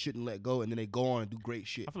that they shouldn't let go, and then they go on and do great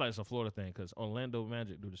shit. I feel like it's a Florida thing because Orlando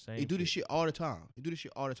Magic do the same. They do this shit all the time. They do this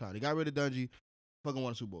shit all the time. They got rid of Dungy, fucking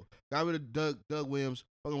won a Super Bowl. Got rid of Doug Williams,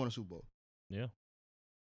 fucking won a Super Bowl. Yeah.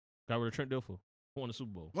 Got rid of Trent Dilfer. Won the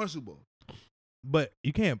Super Bowl. Won a Super Bowl. But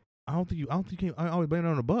you can't. I don't think you can. I always blame it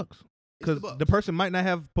on the Bucks It's because Bucs. the person might not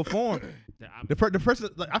have performed. the person,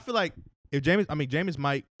 like, I feel like if Jameis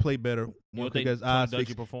might play better You one don't think because Tony odds Dungy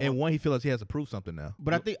fixed, performed? and one he feels like he has to prove something now.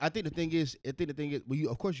 But I think the thing is, well,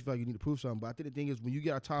 of course you feel like you need to prove something. But I think the thing is, when you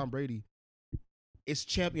get a Tom Brady, it's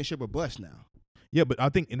championship or bust now. Yeah, but I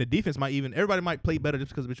think in the defense might even everybody might play better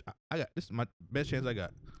just because I got this is my best chance I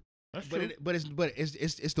got. That's But true.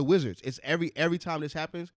 it's the Wizards. It's every time this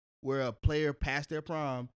happens where a player past their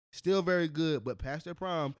prime, still very good, but past their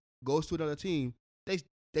prime goes to another team,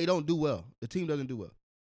 they don't do well. The team doesn't do well.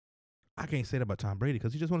 I can't say that about Tom Brady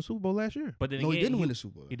because he just won a Super Bowl last year. But then No, he again, didn't win the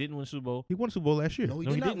Super Bowl. He didn't win the Super Bowl. He won a Super Bowl last year. No, he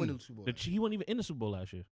No, did he not win didn't. the Super Bowl. He wasn't even in the Super Bowl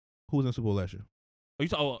last year. Who was in the Super Bowl last year? Oh, you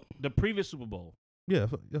talking the previous Super Bowl? Yeah,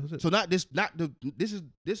 that was it. So this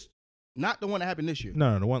is not the one that happened this year.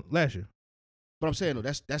 No, the one last year. But I'm saying though,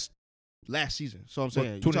 that's last season. So I'm What, saying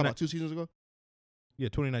you talking 29 about 2 seasons ago? Yeah,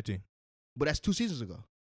 2019. But that's 2 seasons ago.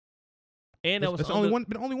 And that was It's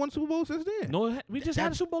been only one Super Bowl since then. No, we just had a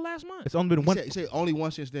That- Super Bowl last month. It's only been one. You say only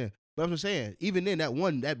one since then. But I'm just saying, even then, that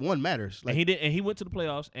one matters. Like, And he did, and he went to the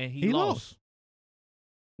playoffs and he He lost.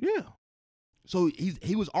 Yeah. so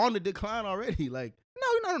he was on the decline already. Like No,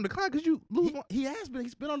 you're not on the clock because you lose one. he has been.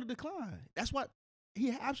 He's been on the decline. That's what he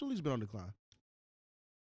absolutely has been on the decline.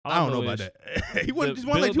 All I don't know know about is that. He won the- just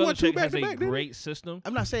won like Bill you won two Belichick back has to a back. great system.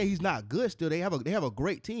 I'm not saying he's not good. Still, they have a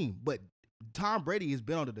great team. But Tom Brady has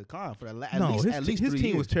been on the decline for at least his 3 team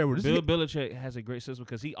years. was terrible. Bill Belichick has a great system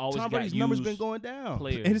because he always Tom got Brady's numbers been used going down.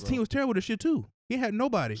 players. and his bro. team was terrible this shit too. He had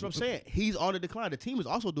nobody. That's what I'm saying. He's on the decline. The team is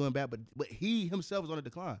also doing bad, but he himself is on the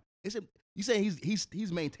decline. You saying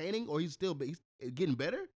he's maintaining or he's getting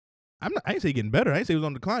better? I ain't say he getting better. I ain't say he was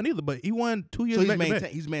on decline either. But he won 2 years So back to back.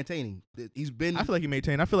 he's maintaining. He's been. I feel like he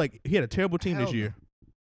maintained. I feel like he had a terrible team Hell this no. year.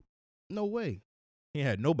 No way. He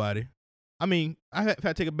had nobody. I mean, if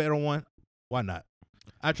I take a bet on one, why not?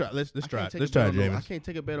 I try. Let's I try. can't take Let's a bet try, on no- I James. can't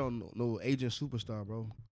take a bet on no agent superstar, bro.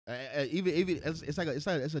 Even it's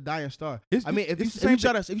a dying star. It's- I mean, if it's you the same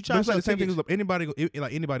try to But sell it's like the same thing tickets,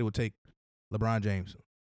 as anybody would take LeBron James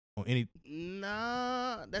on any.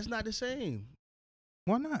 nah, that's not the same.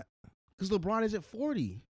 Why not? Because LeBron isn't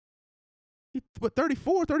 40. He, what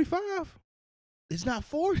 34, 35? It's not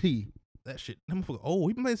 40. That shit. That motherfucker. Oh,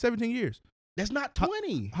 he been playing 17 years. That's not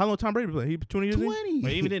 20. How long Tom Brady play? He 20 years. in? 20.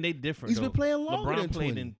 But even then, they different. He's been though. playing longer LeBron than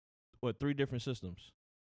played 20. in 3 different systems.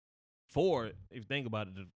 4, if you think about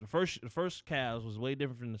it, the first Cavs was way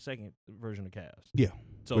different from the second version of Cavs. Yeah,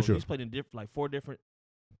 So for sure. he's played in 4 different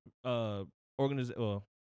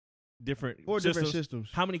different 4 systems. different systems.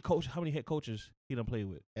 How many head coaches he done played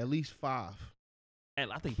with? At least 5.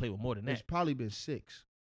 And I think he played with more than It's that. probably been 6.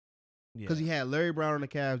 Yeah. Because he had Larry Brown on the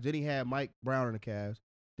Cavs, then he had Mike Brown on the Cavs,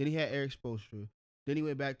 then he had Eric Spoelstra, then he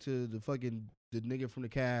went back to the nigga from the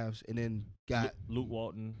Cavs, and then got Luke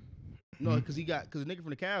Walton. no, because the nigga from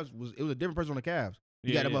the Cavs was a different person on the Cavs. He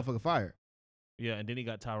Yeah, got that yeah. motherfucker fired, Yeah, and then he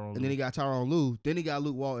got Tyronn. and then he got Tyronn Lue, then he got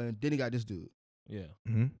Luke Walton, then he got this dude. Yeah.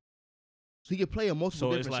 Mm-hmm. So he could play in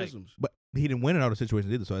multiple So it's different like- systems, But he didn't win in all the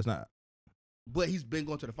situations either, so it's not. but he's been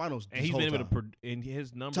going to the finals. And this he's whole been able time. to in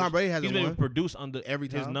his numbers. Tom Brady he's hasn't been able won to produce under every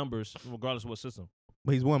his time. numbers, regardless of what system.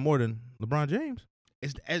 But he's won more than LeBron James.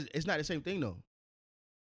 It's not the same thing though.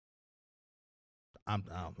 I'm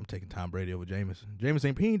taking Tom Brady over Jameis.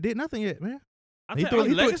 Jameis he ain't did nothing yet, man. He He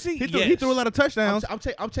threw a lot of touchdowns.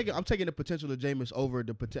 I'm taking the potential of Jameis over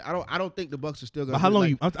the potential. I don't think the Bucks are still gonna. But how do it.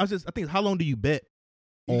 long Like, I think how long do you bet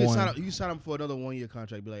You can on? sign up for another 1-year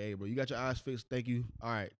contract. Be like, hey, bro, you got your eyes fixed. Thank you. All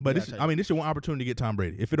right. But we this, gotta take I it. mean, this is one opportunity to get Tom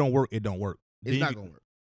Brady. If it don't work, it don't work. it's Then not you- gonna work.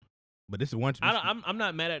 But this is one. I'm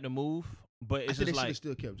not mad at the move, but I it's think they just should have like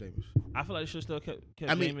still kept Jameis. I feel like they should still kept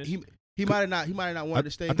I mean, Jameis. he might have not wanted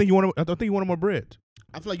to stay. I think you want. I think you wanted more bread.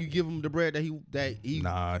 I feel like you give him the bread that he.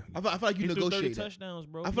 Nah, I feel like you he threw 30 negotiate that. touchdowns,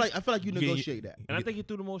 bro. I feel like you Yeah, negotiate that. and I think he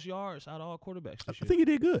threw the most yards out of all quarterbacks I this year. think he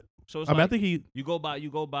did good. So it's I mean, I like, think he. you go by.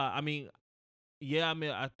 I mean, yeah,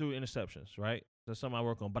 I threw interceptions, right? That's something I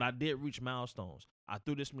work on. But I did reach milestones. I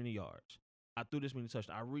threw this many yards. I threw this many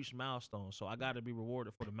touchdowns. I reached milestones, so I got to be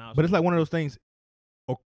rewarded for the milestones. But it's like one of those things.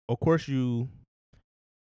 Of course, you.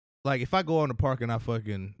 Like if I go on the park and I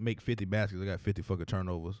fucking make 50 baskets, I got 50 fucking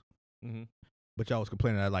turnovers. Mhm. But y'all was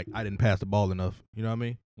complaining that I didn't pass the ball enough. You know what I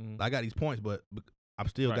mean? Mhm. I got these points, but I'm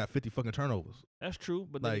still Right. got 50 fucking turnovers. That's true,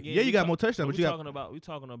 but then Like, again, yeah, you we got talk- more touchdowns, but we you got.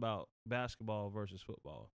 talking about basketball versus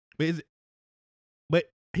football. But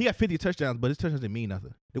he got 50 touchdowns, but his touchdowns didn't mean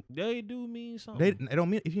nothing. They do mean They something. don't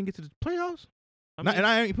mean if you can get to the playoffs. I And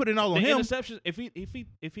I ain't putting it all the on him. interceptions. If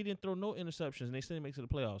he didn't throw no interceptions and they still didn't make it to the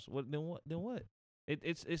playoffs, then what?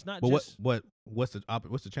 It's not But just. what's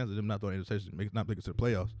the chance of them not throwing interceptions, not making it to the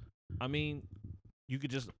playoffs? I mean, you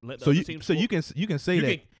could just let the So other you team so score. you can say You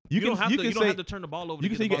that can- you don't have to say turn the ball over. you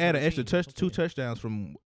to can say get you the can add ball an to extra the team. two touchdowns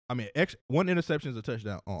from. I mean, one interception is a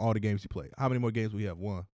touchdown on all the games you play. How many more games we have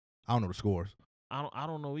won? I don't know the scores. I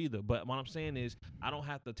don't know either. But what I'm saying is,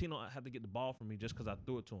 the team don't have to get the ball from me just because I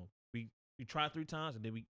threw it to him. We try 3 times and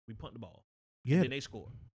then we punt the ball. Yeah, And then they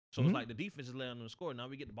score. So Mhm. it's like the defense is letting them score. Now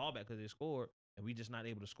we get the ball back because they scored and we just not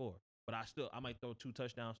able to score. But I might throw 2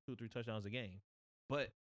 or 3 touchdowns a game.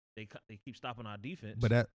 But they keep stopping our defense.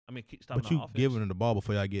 Keep stopping but our you offense. giving them the ball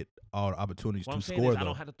before y'all get all the opportunities What to I'm saying score. is I Though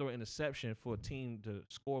don't have to throw an interception for a team to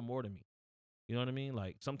score more than me. You know what I mean?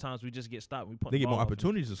 Like sometimes we just get stopped. We punt they the get ball more off and-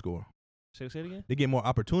 opportunities to score. Say it again. They get more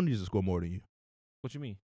opportunities to score more than you, What you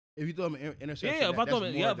mean? If you throw him an interception, Yeah, if I throw him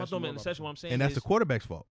that's an more interception, opportunity. what I'm saying and that's is the quarterback's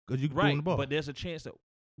fault because you can throw right. the ball. But there's a chance that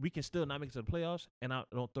we can still not make it to the playoffs, and I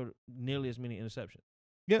don't throw nearly as many interceptions.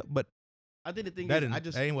 Yeah, but I think the thing that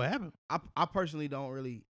is, ain't what happened. I personally don't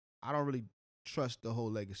really trust the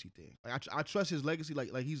whole legacy thing. Like I trust his legacy,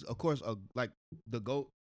 like he's of course like the GOAT,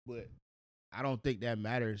 but I don't think that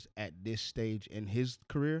matters at this stage in his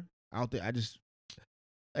career.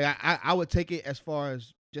 I would take it as far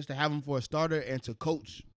as just to have him for a starter and to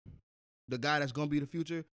coach the guy that's gonna be the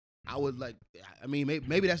future. I would like. I mean,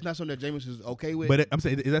 maybe that's not something that Jameis is okay with. But I'm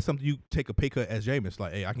saying, is that something you take a pay cut as Jameis?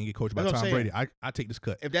 Like, hey, I can get coached by That's what Tom I'm Brady. I take this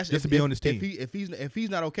cut if that's just if, to be if, on this team. if he's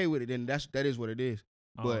not okay with it, then that is what it is.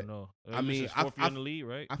 I But don't know. I This mean, is fourth year in the league,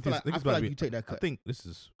 right? I feel This like about to be- you take that cut. I think this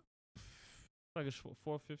is. Like it's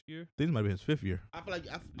 4th, 5th year. This might be his 5th year. I feel like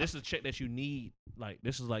This is a check that you need. Like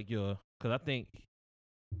this is like your because I think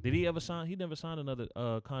did he ever sign? He never signed another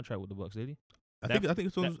contract with the Bucks, did he? I think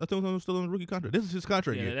it's still on the rookie contract. This is his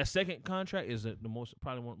contract Yeah, year. that second contract is the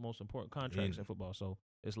probably one of the most important contracts in football. So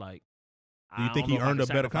it's like. Do you I think don't he know if I earned can a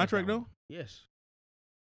better sacrifice contract that though? one. yes.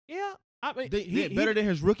 Yeah, I mean, Better than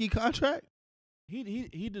his rookie contract.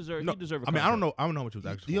 he deserved. No, he deserved. I mean, I don't know how much it was Do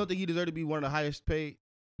actually. you don't think he deserved to be one of the highest paid?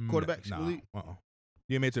 quarterbacks in the league?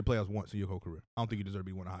 You ain't made it to the playoffs once in your whole career. I don't think you deserve to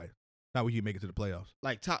be one of the highest. Not when you make it to the playoffs.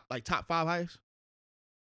 Like top 5 highest?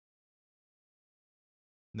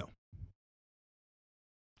 No.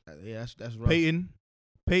 Yeah, that's rough. Peyton,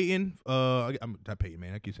 I'm not Peyton,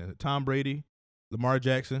 man. I keep saying it. Tom Brady, Lamar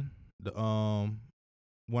Jackson, the one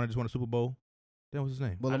that just won a Super Bowl. That was his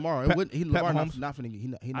name. But Lamar, Pat Lamar Mahomes. not finna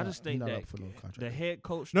get. He I just think not that up for no contract. the head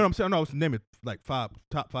coach. No, I'm saying no. It's name it like top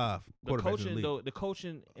 5 the quarterbacks in the coaching league. though. The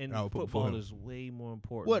coaching in I would put football before him. is way more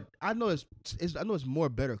important. What I know is more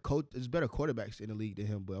better coach. It's better quarterbacks in the league than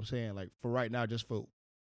him. But I'm saying like for right now, just for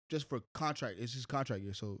contract, it's his contract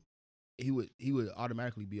year, so he would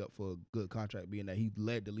automatically be up for a good contract, being that he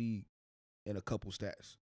led the league in a couple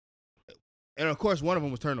stats. And of course, one of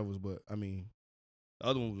them was turnovers, but I mean, the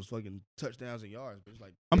other one was fucking touchdowns and yards. But it's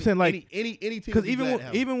like I'm saying, like, any team. Because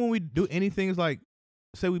even when we do anything, it's like,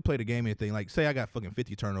 say we play the game and thing, like say I got fucking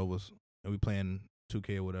 50 turnovers and we playing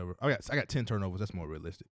 2K or whatever. I got 10 turnovers. That's more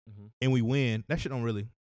realistic. Mhm. And we win. That shit don't really.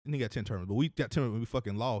 Nigga got 10 turnovers, but we got 10 when we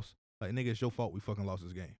fucking lost. Like nigga, it's your fault. We fucking lost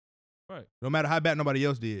this game. Right. No matter how bad nobody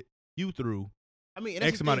else did, you threw. I mean,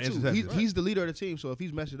 X amount of interceptions. He's the leader of the team, so if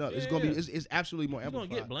he's messing up, it's gonna be Yeah. it's absolutely more He's gonna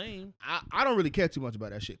amplified. get blamed. I don't really care too much about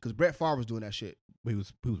that shit because Brett Favre was doing that shit. He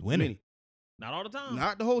was winning. Not all the time.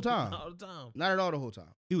 Not the whole time. Not all the time. Not at all the whole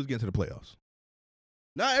time. He was getting to the playoffs.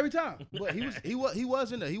 Not every time, but he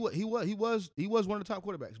was in there. He was one of the top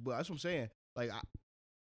quarterbacks. But that's what I'm saying. Like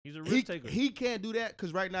He's a risk taker. he can't do that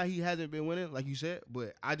because right now he hasn't been winning, like you said.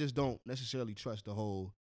 But I just don't necessarily trust the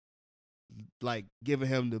whole, like giving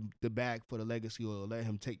him the bag for the legacy or let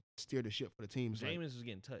him steer the ship for the team. It's like, Jameis is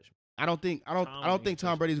getting touched. I don't think getting Tom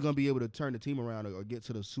touched. Brady's gonna be able to turn the team around or get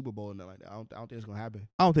to the Super Bowl and nothing like that. I don't think it's gonna happen.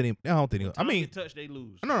 I don't think. I Tom mean, get touched, they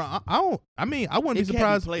lose. no. I don't. I mean, I wouldn't be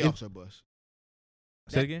surprised. Can't be playoffs or bust.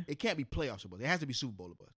 Say it again. It can't be playoffs or bust. It has to be Super Bowl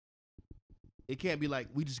or bust. It can't be like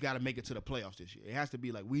we just got to make it to the playoffs this year. It has to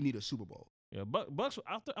be like we need a Super Bowl. Yeah, Bucks.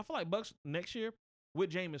 I feel like Bucks next year with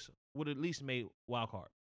Jameis would at least made wild card.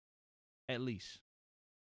 At least,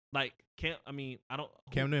 like I don't.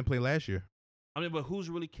 Cam didn't play last year. I mean, but who's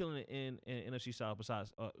really killing it in NFC South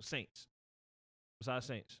besides Saints? Besides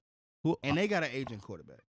Saints, Who? And they got an aging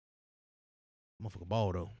quarterback. Motherfucker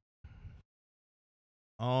ball though.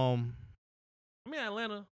 I mean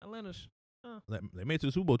Atlanta's. They made it to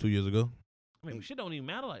the Super Bowl 2 years ago. I mean, shit don't even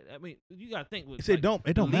matter. Like, I mean, you gotta think. With, It said like,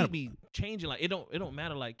 it don't the matter. league be changing. Like, it don't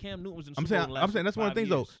matter. Like Cam Newton was in. I'm Super Bowl saying the last that's one of the 5 things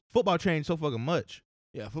though. years. Football changed so fucking much.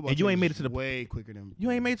 Yeah, football. And you ain't made it changes to the way quicker than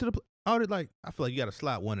You ain't made it to the. Like I feel like you got to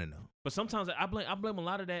slot one in though. But sometimes I blame a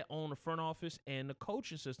lot of that on the front office and the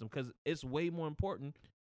coaching system because it's way more important.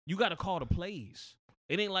 You got to call the plays.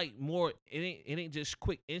 It ain't like more. It ain't just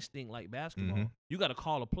quick instinct like basketball. Mhm. You got to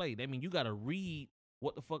call a play. That mean you got to read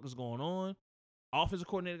what the fuck is going on. Offensive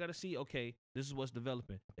coordinator got to see. Okay, this is what's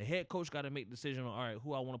developing. The head coach got to make the decision on all right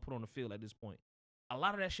who I want to put on the field at this point. A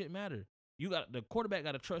lot of that shit matter. The quarterback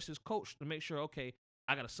got to trust his coach to make sure. Okay,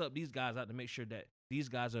 I got to sub these guys out to make sure that these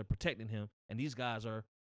guys are protecting him and these guys are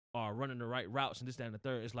running the right routes and this, that, and the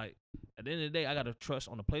third. It's like at the end of the day, I got to trust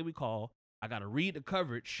on the play we call. I got to read the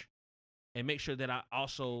coverage and make sure that I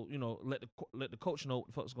also, let the coach know what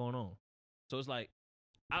the fuck's going on. So it's like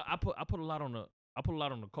I put a lot on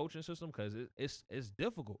the coaching system because it's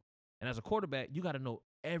difficult. And as a quarterback, you got to know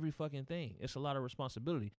every fucking thing. It's a lot of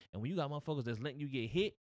responsibility. And when you got motherfuckers that's letting you get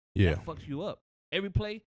hit, that fucks you up. Every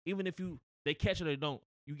play, even if they catch it or they don't,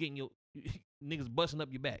 you getting your niggas busting up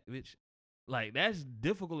your back, bitch. Like that's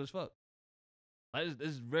difficult as fuck. Like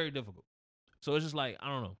it's very difficult. So it's just like I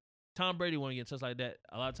don't know. Tom Brady want to get touched like that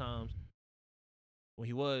a lot of times. When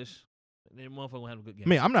he was, then motherfucker would have a good game. I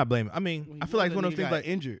mean, I'm not blaming. I mean, I feel like it's one of those things like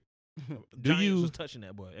injured. Giants was touching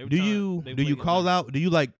that boy. Every do time you they do you played call Giants. out?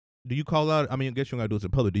 Do you call out? I mean, I guess you don't gotta do it to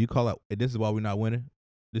the public. Do you call out? This is why we're not winning.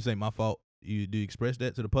 This ain't my fault. Do you express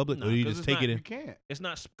that to the public, Nah, or do you 'cause just it's take not- it in? You can't It's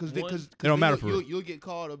not because one- It don't matter for real. you'll get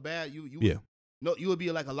called a bad Yeah. No, you would be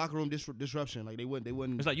like a locker room disruption. Like they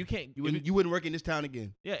wouldn't. It's like you can't. you wouldn't work in this town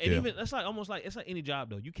again. Yeah, and Yeah. even that's like almost like it's like any job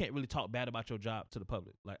though. You can't really talk bad about your job to the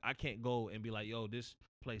public. Like I can't go and be like, "Yo, this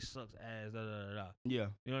place sucks ass." Da, da, da, da. Yeah,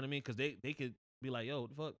 You know what I mean? Because they could be like, "Yo,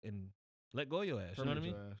 the fuck," and let go of your ass. You know what I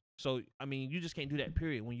mean? So I mean, you just can't do that.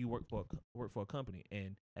 Period. When you work for a company,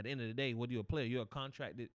 and at the end of the day, what are you a player? You're a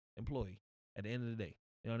contracted employee. At the end of the day,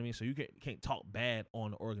 you know what I mean. So you can't talk bad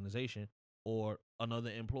on the organization or another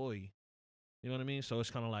employee. You know what I mean? So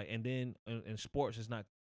it's kind of like, and then in sports, it's not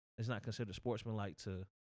considered sportsmanlike to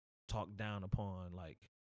talk down upon like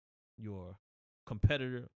your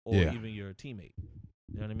competitor or Yeah. even your teammate.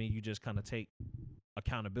 You know what I mean? You just kind of take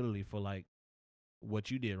accountability for like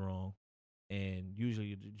what you did wrong, and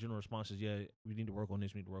usually the general response is, "Yeah, we need to work on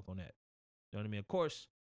this, we need to work on that." You know what I mean? Of course,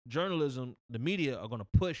 journalism, the media are gonna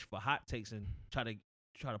push for hot takes and try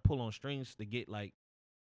to pull on strings to get like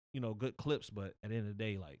good clips, but at the end of the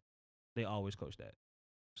day, like they always coach that.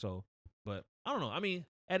 So, but I don't know. I mean,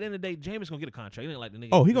 at the end of the day, Jameis gonna get a contract. He ain't like the nigga.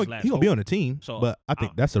 Oh, he his gonna last be hope. on the team. So, but I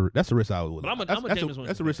think that's a risk I would. But I'm a that's Jameis Winston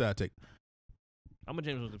that's a risk I take. I'm a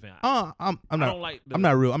Jameis Winston fan. I'm I not. don't like. I'm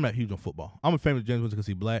not real. I'm not huge on football. I'm a fan of James Winston because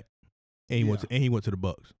he's black, and he went to the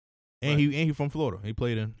Bucks, and Right. he from Florida. He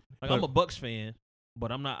played in. Like I'm a Bucks fan,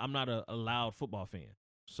 but I'm not a loud football fan.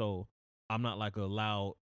 So I'm not like a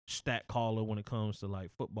loud stat caller when it comes to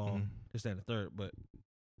like football. Mhm. This, that, and the third. But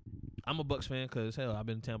I'm a Bucks fan because hell, I've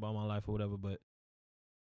been in Tampa all my life or whatever. But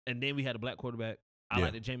and then we had a black quarterback. I Yeah.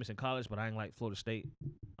 like the Jameis in college, but I ain't like Florida State.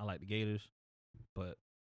 I like the Gators. But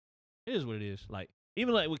it is what it is. Like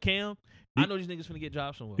even like with Cam, I know these niggas finna get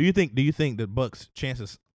jobs somewhere. Do you think the Bucks'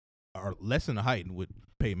 chances are less than the heightened with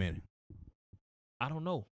Peyton Manning? I don't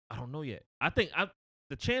know. I don't know yet. I think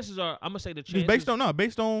the chances are. I'm gonna say the chances. Just based on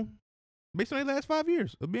their last 5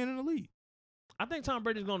 years of being in the league. I think Tom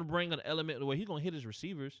Brady's going to bring an element where he's going to hit his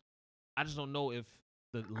receivers. I just don't know if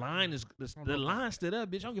the line is the line's still there,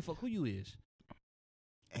 bitch. I don't give a fuck who you is.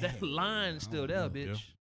 That line's still there, bitch.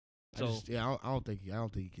 So I don't think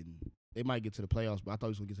he can. They might get to the playoffs, but I thought he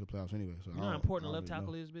was gonna get to the playoffs anyway. So you know how important the left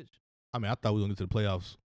tackle is, bitch. I mean, I thought we were gonna get to the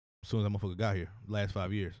playoffs as soon as that motherfucker got here. Last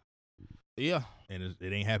 5 years, Yeah, and it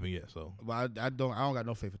ain't happened yet. So, but I don't got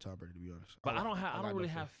no faith in Tom Brady, to be honest. But I don't got really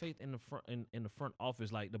no have faith in the front in the front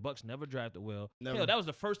office. Like the Bucks never drafted well. Never. Hell, that was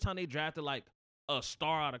the first time they drafted like a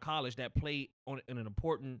star out of college that played in an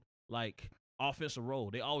important like offensive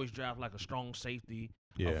role. They always draft like a strong safety,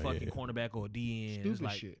 a fucking cornerback or a DN. It's Stupid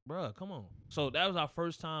like, shit. bruh, come on. So that was our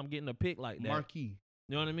first time getting a pick like that. Marquee.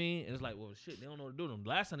 You know what I mean? And it's like, well, shit, they don't know what to do with them. The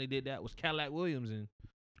last time they did that was Cadillac Williams, and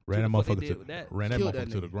ran that what the fuck motherfucker they did with that? ran that Killed that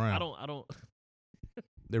motherfucker to the nigga. ground. I don't.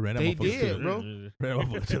 They ran that They motherfucker to did, the bro. ran that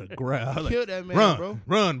motherfucker to the ground. I was like, Killed that man, run, bro.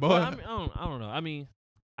 run, boy. Well, I don't know. I mean,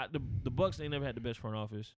 the Bucks they never had the best front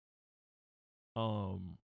office.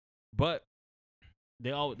 But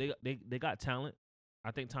they got talent.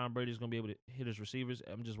 I think Tom Brady's gonna be able to hit his receivers.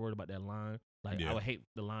 I'm just worried about that line. Like Yeah. I would hate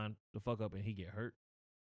the line to fuck up and he get hurt,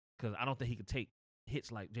 because I don't think he could take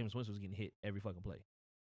hits like James Winston was getting hit every fucking play.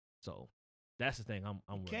 So that's the thing I'm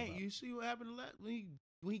worried Can't about. you see what happened when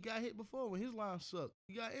he got hit before when his line sucked?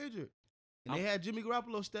 He got injured. And they had Jimmy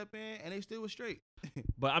Garoppolo step in, and they still was straight.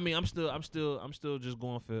 But I mean, I'm still just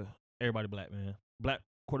going for everybody black, man. Black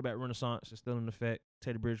quarterback renaissance is still in effect.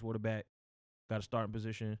 Teddy Bridgewater back, got a starting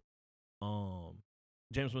position.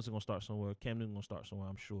 James Winston gonna start somewhere. Cam Newton gonna start somewhere,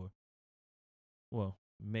 I'm sure. Well,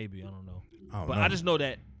 maybe, I don't know. I just know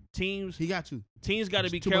that teams got to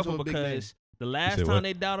be careful because the last time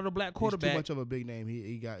they doubted a black quarterback, too much of a big name.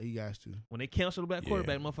 He got to. When they canceled the black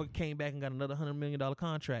quarterback, motherfucker came back and got another $100 million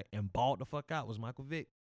contract and balled the fuck out. Was Michael Vick.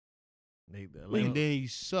 And then he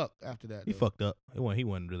sucked after that. He fucked up. He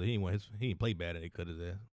didn't play bad and they cut his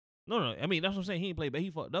ass. No. I mean, that's what I'm saying. He didn't play bad.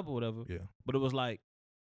 He fucked up or whatever. Yeah. But it was like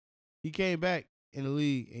he came back in the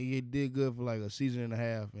league and he did good for like a season and a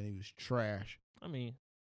half and he was trash. I mean,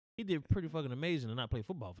 he did pretty fucking amazing to not play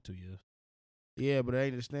football for 2 years. Yeah, but that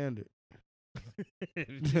ain't the standard.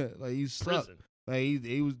 Like he sucked. Like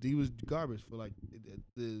he was garbage for like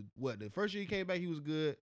the first year he came back he was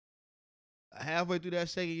good. Halfway through that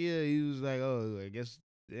second year he was like, oh, I guess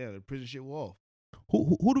the prison shit was off.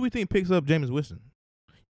 Who do we think picks up Jameis Winston?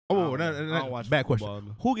 I don't watch bad football.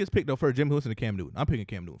 question. Who gets picked up first, Jameis Winston or Cam Newton? I'm picking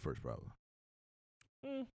Cam Newton first, probably.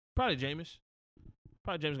 Probably Jameis.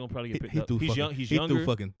 Jameis gonna probably get picked up. He's younger. He threw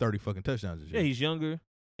fucking 30 fucking touchdowns this year. Yeah, he's younger.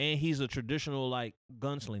 And he's a traditional like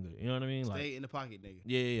gunslinger. You know what I mean? Stay in the pocket, nigga.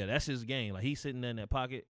 Yeah. That's his game. Like he's sitting there in that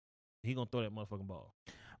pocket. He gonna throw that motherfucking ball.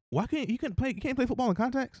 Why can't you can't play football in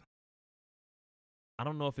contacts? I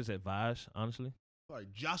don't know if it's advised, honestly.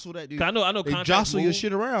 Like jostle that dude. I know. They jostle your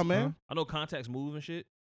shit around, man. Huh? I know contacts move and shit.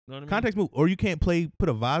 You know what I mean? Contacts move, or you can't put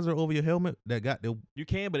a visor over your helmet that got the. You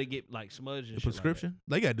can, but it get like smudged and the shit prescription.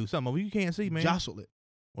 Like they gotta do something. You can't see, man. Jostle it.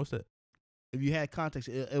 What's that? If you had contacts,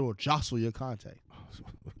 it will jostle your contact.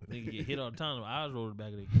 Nigga get hit all the time. My eyes roll the back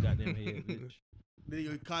of the goddamn head, bitch. Then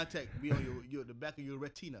your contact be on the back of your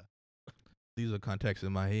retina. These are contacts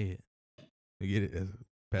in my head. You get it? As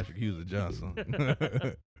Patrick Hughes of Johnson.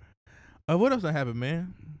 What else happened,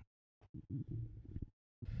 man?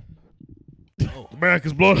 Oh.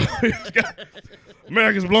 America's blowing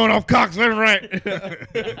off cocks left and right.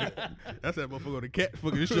 That's that motherfucker on the cat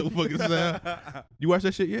fucking show fucking sound. You watch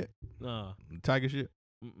that shit yet? Nah. Tiger shit?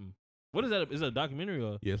 Mm-mm. What is that? Is it a documentary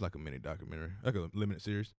or? Yeah, it's like a mini documentary. Like a limited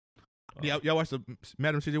series. Y'all watch the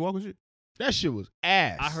Madam C.J. Walker shit? That shit was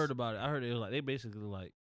ass. I heard about it. I heard it was like they basically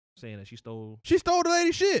like saying that she stole the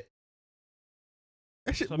lady's shit.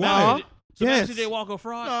 That shit. So Wow. So yes. Madam C.J. Walker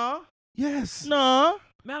fraud? Nah. Yes. Nah.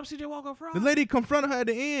 Madam C.J. Walker fraud? The lady confronted her at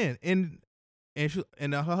the end, and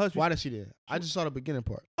her husband. Why did she do? I just saw the beginning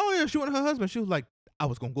part. Oh yeah, she went to her husband. She was like, "I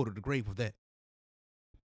was gonna go to the grave with that."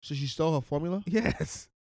 So she stole her formula? Yes.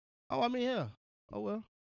 Oh, I mean, yeah. Oh well.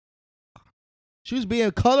 She was being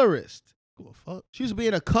a colorist. What the fuck? She was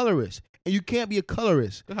being a colorist, and you can't be a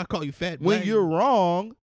colorist. I call you fat. When black. you're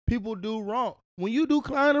wrong, people do wrong. When you do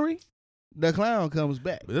clownery, the clown comes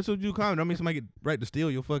back. But that's what you clown. Don't mean somebody get right to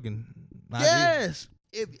steal your fucking. Yes.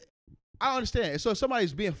 I understand. So if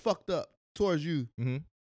somebody's being fucked up towards you,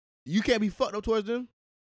 you can't be fucked up towards them.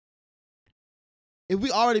 If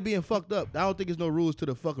we already being fucked up, I don't think there's no rules to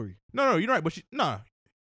the fuckery. No, you're right. But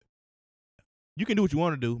you can do what you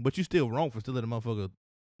want to do, but you still wrong for stealing a motherfucker.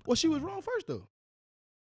 Well, she was wrong first though.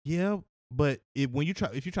 Yeah, but if you're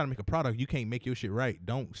trying to make a product, you can't make your shit right.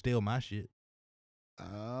 Don't steal my shit. I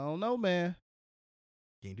don't know, man.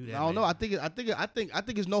 Can't do that. I don't know. I think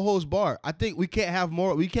it's no holds barred. I think we can't have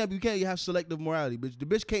more. We can't have selective morality. Bitch, the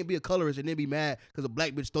bitch can't be a colorist and then be mad because a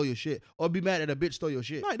black bitch stole your shit, or be mad that a bitch stole your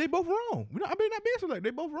shit. Right, they both wrong. Not being selective.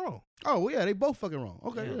 They both wrong. Oh well, yeah, they both fucking wrong.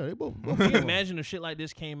 Okay, yeah, they both. Can you imagine if shit like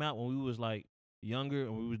this came out when we was like younger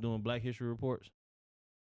and we was doing Black History reports?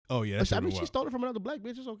 Oh yeah, I mean, she stole it from another black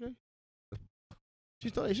bitch. It's okay.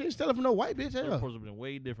 She didn't steal it from no white bitch. The reports have been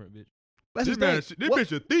way different, bitch. That's this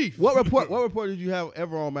bitch a thief. What report did you have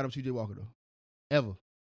ever on Madam C.J. Walker though? Ever?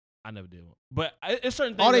 I never did one. But it's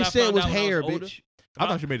certain things. All they that I said found was out when I hair, older. bitch. I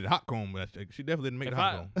thought she made it hot comb, but she definitely didn't make it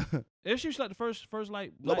hot comb. If she was like the first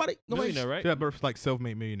like nobody millionaire, right? She had birth like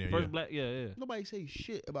self-made millionaire. First black, yeah. Nobody say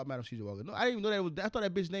shit about Madam C.J. Walker. No, I didn't even know that was. I thought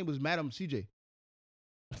that bitch's name was Madam C.J.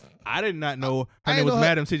 I did not know her name was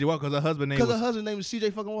Madam C.J. Walker because her husband's name was. Because her husband's name was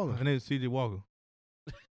C.J. fucking Walker. Her name is C.J. Walker.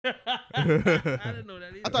 I didn't know that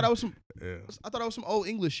either. I thought that was some. Yeah. I thought that was some old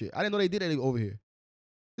English shit. I didn't know they did that over here.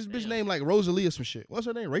 This bitch name like Rosalie or some shit. What's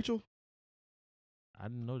her name? Rachel? I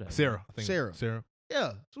didn't know that. Sarah. I think Sarah.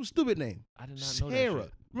 Yeah, some stupid name. I did not know that. Sarah.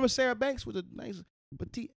 Shit. Remember Sarah Banks with a nice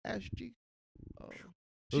petite ass G?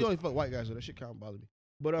 She only fuck white guys, so that shit kind of bothered me.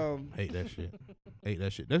 But hate that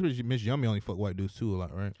shit. That's what Miss Yummy only fuck white dudes too a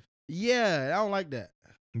lot, right? Yeah, I don't like that.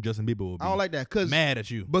 Justin Bieber will be. I don't like that because mad at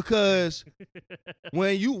you because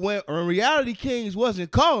when Reality Kings wasn't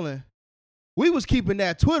calling, we was keeping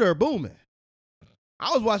that Twitter booming.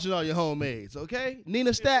 I was watching all your homemades, okay?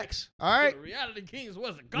 Nina Stacks, all right? The Reality Kings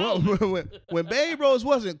wasn't When, calling. when Babe Rose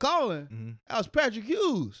wasn't calling, Mhm. that was Patrick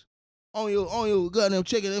Hughes. On your goddamn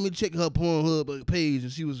checking, let me check her Pornhub page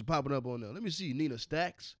and she was popping up on there. Let me see Nina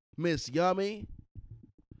Stacks, Miss Yummy,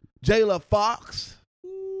 Jayla Fox.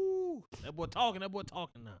 Ooh, that boy talking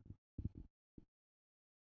now.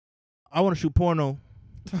 I want to shoot porno.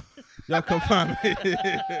 Y'all come find me.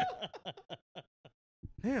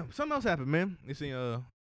 Damn, something else happened, man. You see, the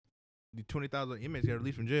 20,000 inmates got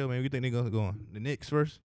released from jail, man. What you think they gonna go on? The Knicks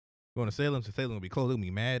first? Going to Salem, so Salem gonna be closed. They're gonna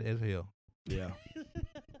be mad as hell. Yeah.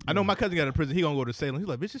 I know my cousin got in prison. He gonna go to Salem. He's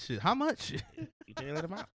like, bitch, this shit, how much? You think they let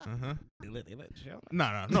him out? Uh-huh. They let you out? No,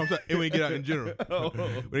 I'm sorry. When you get out in general.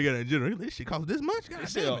 When you get out in general, he's like, this shit costs this much? God They damn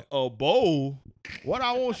said it. a bowl. What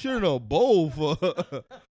I want shit in a bowl for?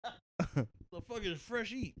 The fuck is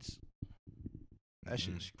Fresh Eats? That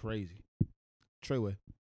shit is crazy. Treyway.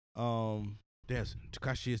 Yes,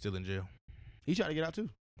 Tekashi is still in jail. He tried to get out too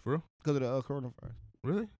For real? because of the coronavirus.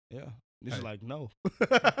 Really? Yeah. This is Hey. like no.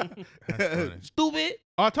 That's funny. Stupid.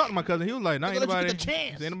 Oh, I talked to my cousin. He was like, nah, They gonna let you anybody, get the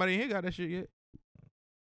chance. has anybody in here got that shit yet?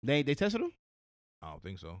 They tested him. I don't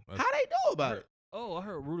think so. How they know about it? Oh, I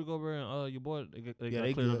heard Rudy Gobert and your boy they got they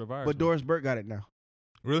cleared of good. the virus. But man. Doris Burke got it now.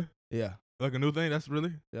 Really? Yeah. Like a new thing? That's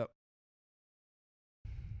really?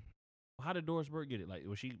 How did Doris Burke get it? Like,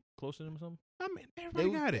 was she close to him or something? I mean,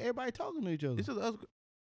 everybody got it. Everybody talking to each other. This is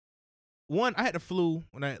one. I had the flu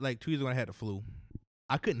when I 2 years ago. I had the flu.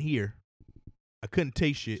 I couldn't hear. I couldn't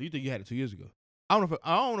taste shit. So you think you had it 2 years ago? I don't know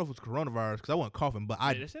if it was coronavirus because I wasn't coughing, but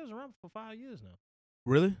Yeah, this was around for 5 years now.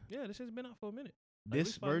 really. Yeah, this has been out for a minute. At This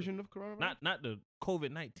least 5 version of coronavirus? Not the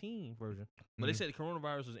COVID-19 version, but they Mhm. said the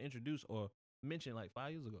coronavirus was introduced or mentioned like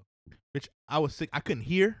 5 years ago. Bitch, I was sick. I couldn't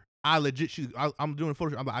hear. I legit. I'm doing a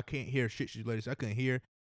photo shoot. I'm like, I can't hear shit. She's lady. I couldn't hear.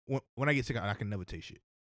 When I get sick, I can never taste shit.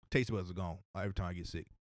 Taste buds are gone every time I get sick.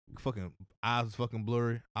 Fucking eyes was fucking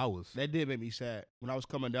blurry. I was. That did make me sad when I was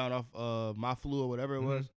coming down off my flu or whatever it Mhm.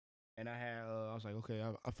 was, and I had I was like, okay,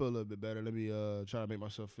 I feel a little bit better. Let me try to make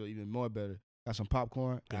myself feel even more better. Got some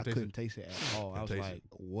popcorn. Couldn't I taste couldn't taste it at all. I was Couldn't taste like,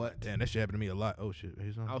 what? Damn, that shit happened to me a lot. Oh shit.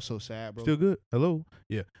 Here's something. I was so sad, bro. Still good? Hello?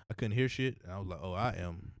 Yeah. I couldn't hear shit. And I was like, oh, I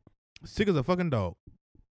am sick as a fucking dog.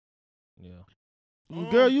 Yeah.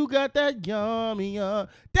 Girl, you got that yummy.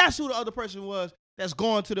 That's who the other person was that's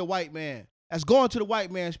going to the white man. That's going to the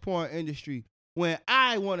white man's porn industry when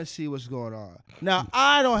I want to see what's going on. Now,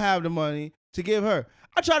 I don't have the money to give her.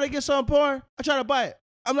 I try to get some porn. I try to buy it.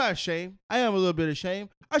 I'm not ashamed. I am a little bit ashamed.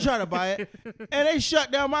 I try to buy it, and they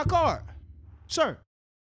shut down my card. Sir,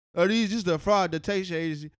 are these just a fraud detection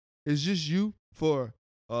agency? Is just you for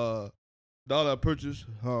dollar purchase?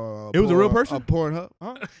 It was a real person? A Pornhub?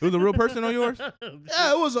 Huh? It was a real person on yours?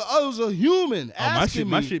 Yeah, it was a human asking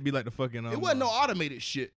my me. shit be like the fucking. It wasn't no automated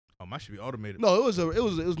shit. Oh, my shit be automated. No, it was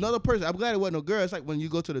another person. I'm glad it wasn't no girl. It's like when you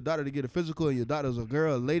go to the doctor to get a physical and your doctor's a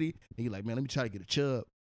girl, a lady, and you're like, man, let me try to get a chub. You know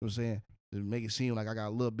what I'm saying? To make it seem like I got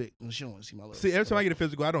a little bit. She don't want to see my little. See, every time I get a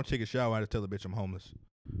physical, I don't take a shower. I just tell the bitch I'm homeless.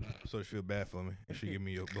 So she feel bad for me. And she give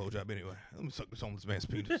me a blowjob anyway. Let me suck this homeless man's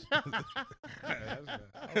penis.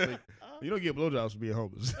 You don't get blowjobs for being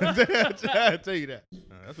homeless. I tell you that.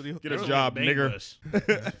 That's what he Get a job, nigger.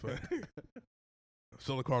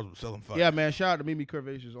 Selling cars with selling fire. Yeah, man. Shout out to Mimi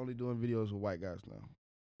Curvaceous, only doing videos with white guys now.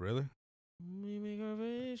 Really?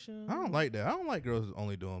 I don't like that. I don't like girls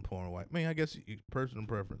only doing porn white. I mean, I guess personal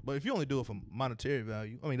preference. But if you only do it for monetary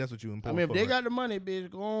value, I mean, that's what you import. I mean, if they got the money, bitch,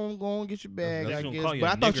 go on, get your bag. That's I gonna guess. call you But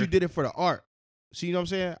a I thought you nigger. did it for the art. See, you know what I'm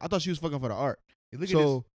saying? I thought she was fucking for the art. Look at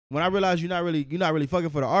So when I realized you're not really fucking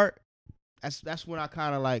for the art, that's when I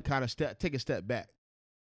kind of take a step back.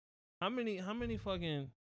 How many fucking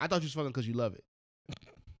I thought you was fucking because you love it.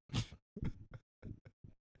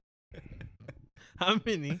 how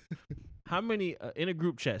many in a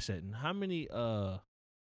group chat setting? How many I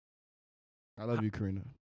love you, Karina.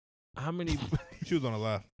 how many she was on a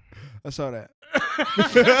live. I saw that.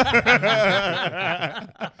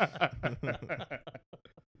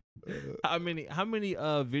 how many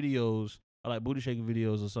videos or like booty shaking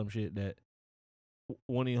videos or some shit that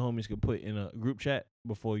one of your homies could put in a group chat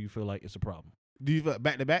before you feel like it's a problem? Do you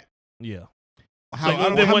back to back? Yeah. I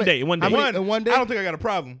don't- in how one many- day. In one How day. many, in one day? I don't think I got a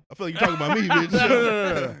problem. I feel like you're talking about me, bitch.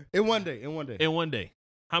 No. In one day. In one day.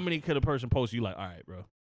 How many could a person post you like, all right, bro?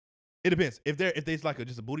 It depends. If there's like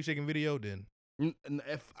just a booty shaking video, then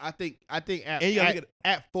If I think And you gotta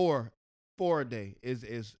at four a day is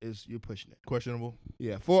you're pushing it. questionable.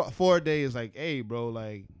 Yeah, four a day is like, hey, bro,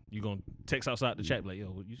 like You gonna text outside the chat like,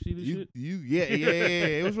 yo, you see this shit?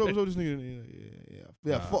 yeah. What's wrong with this nigga?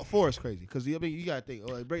 Yeah. Nah. Four is crazy because I mean you gotta think.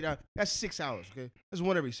 Break down. That's 6 hours. Okay, that's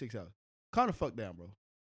one every 6 hours. Calm the fuck down, bro.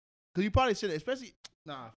 Cause you probably send it, especially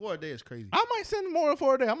 4 a day is crazy. I might send more than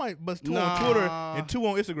 4 a day. I might bust 2 on Twitter and 2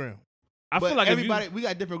 on Instagram. I But feel like everybody, we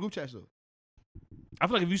got different group chats though. I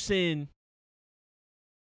feel like if you send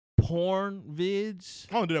porn vids,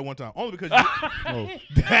 I only do that one time. Only because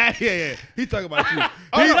yeah. He talking about you.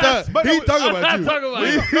 Oh, He no, talking but- about you. I'm talking about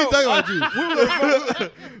He you. talking about you.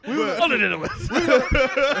 Other than it.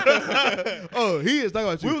 Oh, he is talking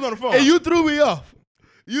about you. we was on the phone. And you threw me off.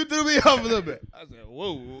 You threw me off a little bit. I said,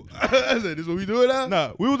 whoa. I said, this what we doing now?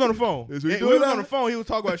 Nah, we was on the phone. Is we And doing we was that? on the phone. He was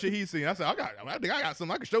talking about shit he seen. I said, I think I got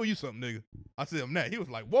something. I can show you something, nigga. I said him that. He was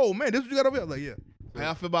like, whoa, man, this what you got over here? I was like, yeah.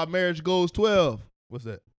 How I feel about marriage goals 12. What's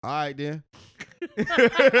that? All right, then.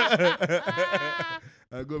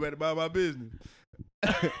 I go back to mind my business.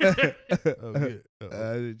 Oh, yeah.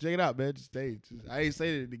 Check it out, man. Just stay. I ain't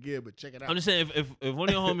saying it again, but check it out. I'm just saying if one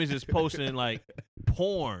of your homies is posting like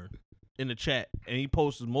porn in the chat and he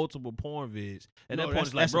posts multiple porn vids, at No, that point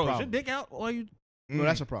it's like, that's a bro, is your problem. dick out? Or you No,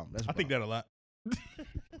 that's a problem. That's a I think problem. that a lot.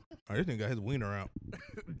 Oh, this nigga got his wiener out.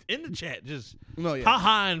 in the chat just No, yeah. how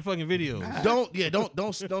high in fucking videos? Don't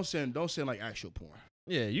send like actual porn.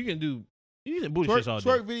 Yeah, you can send booty Twerk, shits all day.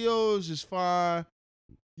 twerk videos is fine.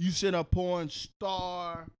 You send a porn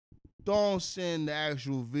star. Don't send the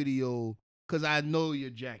actual video because I know you're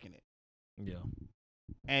jacking it. Yeah.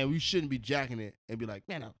 And we shouldn't be jacking it and be like,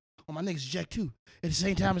 man, oh, my niggas jack too at the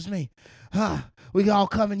same time as me. We all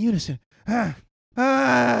come in unison.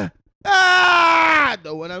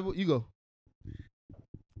 No, whenever you go.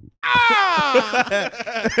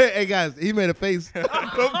 Hey guys, he made a face.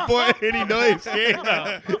 Boy, and he know he's scared.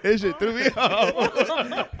 That shit threw me off.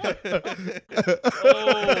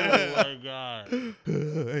 Oh my god.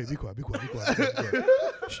 Hey, be quiet.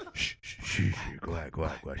 Shh. Be quiet.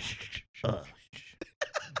 Shh.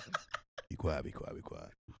 Be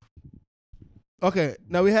quiet. Okay,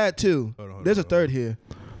 now we had 2. Hold on, There's a hold on. third here.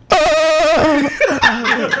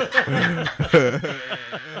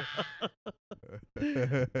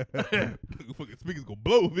 Fucking speakers gonna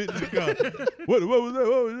blow, bitch. What was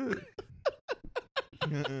that?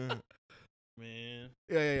 Man.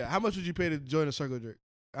 Yeah. How much would you pay to join a circle jerk?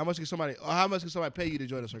 How much can somebody pay you to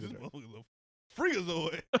join a circle This jerk? motherfucker's a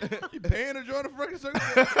freakazoid. You paying to join a freaking circle?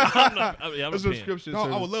 I'm a A fan. subscription No, I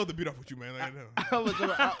service. would love to beat off with you, man. Like,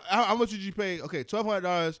 How much would you pay? Okay,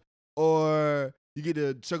 $1,200 or you get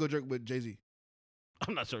a circle jerk with Jay-Z.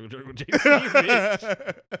 I'm not circle jerk with Jay-Z,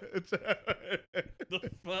 bitch. The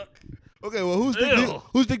fuck? Okay, well, whose Ew.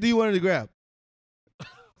 dick do you want to grab?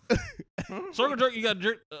 Circle jerk, you got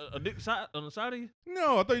jerk a dick side on the side of you?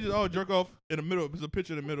 No, I thought you just all jerk off in the middle. There's a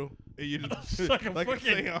picture in the middle. And you just Like a like a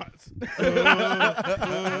fucking- seance.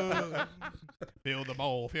 Feel the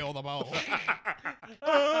ball.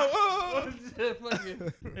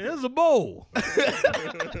 Here's a bowl.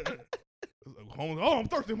 Oh, I'm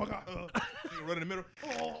thirsty, my God. You run in the middle.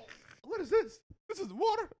 Oh, what is this? This is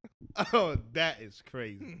water. Oh, that is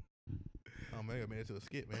crazy. Oh, man, it's a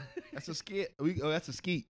skit, man. That's a skit. That's a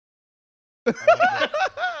skeet.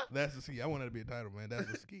 That's a ski. I want that to be a title, man. That's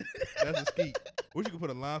a ski. That's a ski. Wish you could put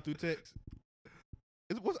a line through text.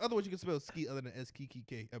 What's the other way you can spell ski other than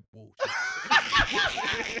S-K-K-K? Whoa.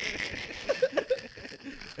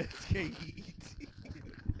 S-K-E-T.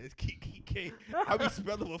 S-K-K-K. I be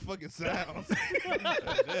spelling with fucking sounds.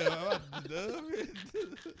 Damn, I'm dumb.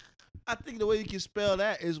 I think the way you can spell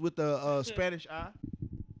that is with the Spanish I.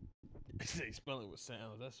 They spell it with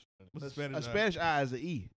sounds. That's funny. What's the Spanish? A Spanish I is an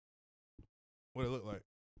E. What it look like?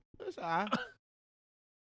 That's I.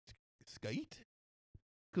 Skate?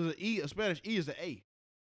 Because a Spanish E is an A.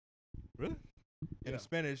 Really? In Yeah.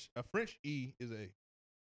 Spanish, a French E is a.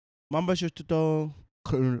 Mamba je te donne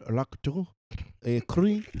l'acteur et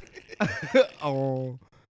cri. Oh.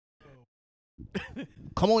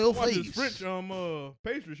 Come on your Watch face. this French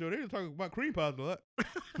pastry show. They was talking about cream pies a lot.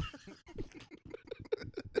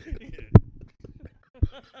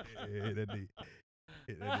 Yeah, that D.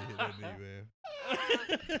 Hit that D,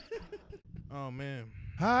 man. Oh man.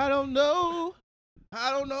 I don't know,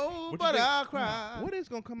 What you but think- I cry. What is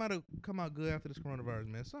gonna come out good after this coronavirus,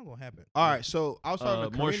 man? Something gonna happen. All right, so I was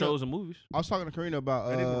talking to More Karina. shows and movies. I was talking to Karina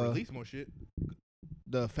about And they gonna release more shit.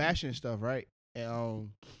 the fashion stuff, right?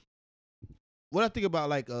 And what I think about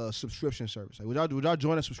like a subscription service. Like, would y'all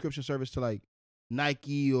join a subscription service to like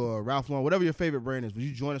Nike or Ralph Lauren, whatever your favorite brand is? Would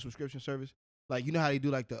you join a subscription service? Like, you know how they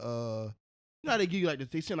do like the you know how they give you like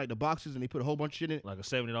they send like the boxes and they put a whole bunch of shit in it. Like a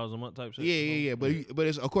 $70 a month type shit. Yeah. But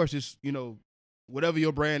it's of course it's whatever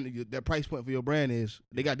your brand that price point for your brand is.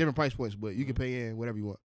 They got different price points, but you can pay in whatever you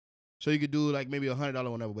want. So you could do like maybe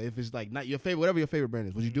 $100 whatever. But if it's like not your favorite, whatever your favorite brand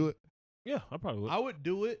is, would you do it? Yeah, I probably would. I would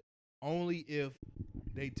do it only if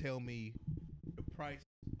they tell me the price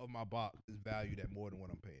of my box is valued at more than what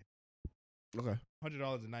I'm paying. Okay.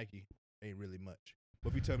 $100 in Nike ain't really much. But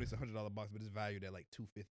if you tell me it's $100 box, but it's valued at like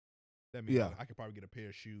 $250, that means I could probably get a pair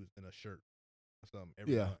of shoes and a shirt or something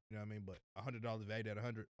every month. You know what I mean? But $100 valued at $100, I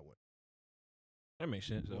wouldn't. That makes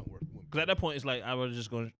sense. Because at that point, it's like I was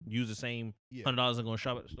just going to use the same $100 and go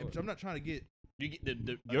shop at the store. I'm not trying to get. You get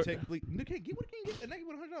the tech fleet. You can't get what can you get a Nike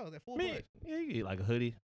with $100 at full price? Yeah, you get like a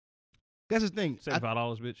hoodie. That's the thing.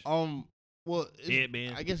 $75, bitch. Well,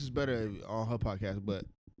 headband. I guess it's better on her podcast, but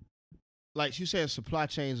like she said, supply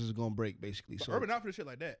chains is gonna break basically. But so Urban Outfitters shit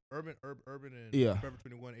like that. Urban and Forever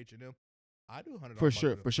 21, H&M. I do $100 for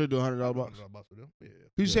sure do $100 box. $100 for them. Yeah.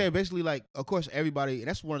 You saying basically like, of course, everybody, and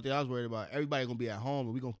that's one thing I was worried about. Everybody gonna be at home,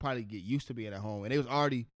 and we gonna probably get used to being at home. And it was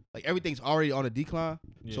already like everything's already on a decline.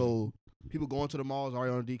 Yeah. So people going to the malls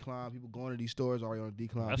already on a decline. People going to these stores already on a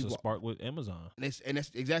decline. That's a spark with Amazon. And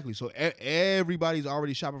that's exactly. So everybody's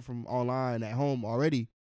already shopping from online at home already.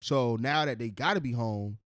 So now that they got to be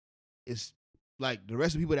home, it's like the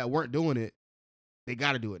rest of the people that weren't doing it, they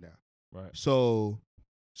got to do it now. Right. So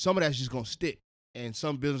some of that's just gonna stick, and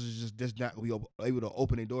some businesses just not gonna be able to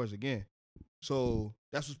open their doors again. So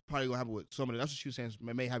that's what's probably gonna happen with some of the. That's what she was saying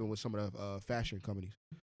may happen with some of the fashion companies.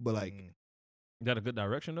 But like, is that a good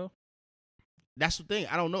direction though? That's the thing.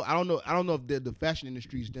 I don't know if the fashion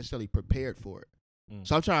industry is necessarily prepared for it.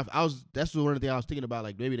 So I'm trying. That's one of the things I was thinking about.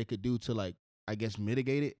 Like maybe they could do to like, I guess,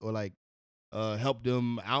 mitigate it or like help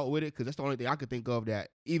them out with it. Because that's the only thing I could think of that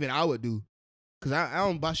even I would do. Because I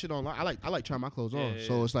don't buy shit online. I like trying my clothes on.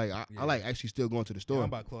 So it's like I like actually still going to the store. I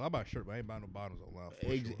buy clothes. I buy a shirt, but I ain't buying no bottoms online.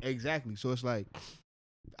 Sure. Exactly. So it's like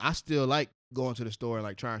I still like going to the store and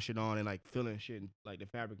like trying shit on and like feeling shit and like the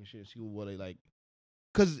fabric and shit and see what they like.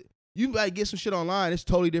 Because you like get some shit online, it's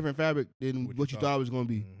totally different fabric than what you thought it was gonna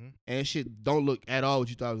be, and shit don't look at all what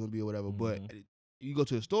you thought it was gonna be or whatever. But you go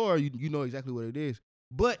to the store, you know exactly what it is.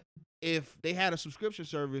 But if they had a subscription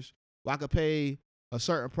service where I could pay a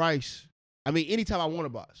certain price. I mean, anytime I want a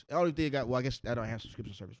box. I only think I guess I don't have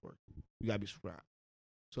subscription service for it. You gotta be subscribed.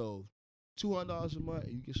 So $200 a month,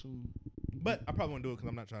 and you get some. But I probably won't do it because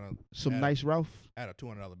I'm not trying to. Some nice Ralph. Add a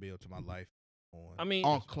 $200 bill to my life.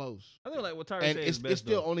 On clothes. I think like what Tyra and said is best. It's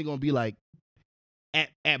still only gonna be like,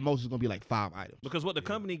 at most it's gonna be like 5 items. Because what the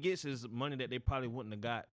company gets is money that they probably wouldn't have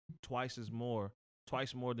got twice more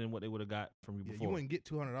than what they would have got from you before. You wouldn't get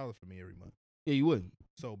 $200 from me every month. Yeah, you wouldn't.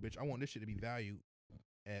 So, bitch, I want this shit to be valued.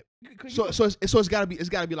 So it's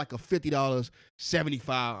gotta be like a $50, $75,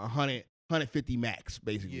 $100, $150 max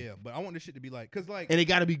basically. Yeah, but I want this shit to be like, cause like, and it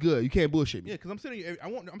gotta be good. You can't bullshit me. Yeah, cause I'm sending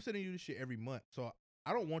you this shit every month. So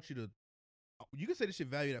I don't want you to. You can say this shit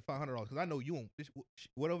valued at $500 because I know you won't.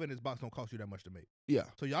 Whatever in this box don't cost you that much to make. Yeah.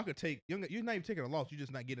 So y'all could take. You're not even taking a loss. You're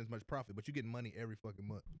just not getting as much profit, but you're getting money every fucking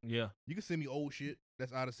month. Yeah. You can send me old shit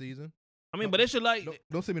that's out of season. I mean, but it should like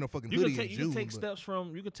don't send me no fucking hoodie in June. You can take steps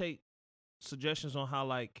from. You could take suggestions on how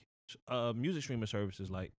like music streaming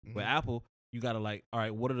services like with Apple. You gotta like, all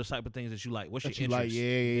right, what are the type of things that you like? What's your interest? Like?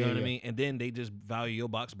 You know what I mean? And then they just value your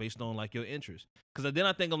box based on like your interest. Because then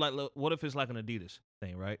I think of like, look, what if it's like an Adidas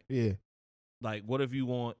thing, right? Yeah. Like, what if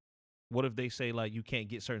they say like you can't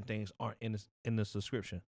get certain things aren't in the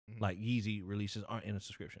subscription? Like Yeezy releases aren't in the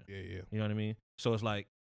subscription. Yeah. You know what I mean? So it's like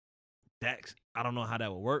that's I don't know how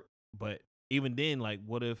that would work, but even then, like,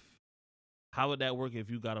 how would that work if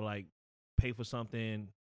you gotta like pay for something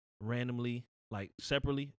randomly? Like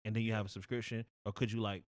separately, and then you have a subscription, or could you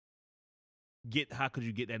like how could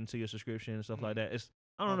you get that into your subscription and stuff like that?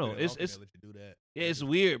 I don't know. It's let you do that. Yeah, it's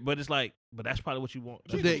weird, but it's like, but that's probably what you want.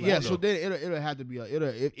 So then it'll have to be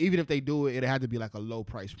even if they do it, it'll have to be like a low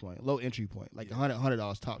price point, low entry point, like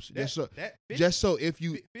 $100 tops. Just so if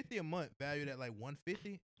you $50 a month valued at like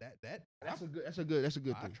 $150, that's a good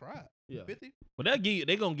thing. I try. Yeah. 50. But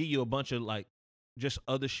they're gonna give you a bunch of like just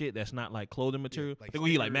other shit that's not like clothing material. Like they're gonna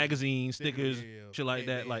give you like magazines, stickers, shit like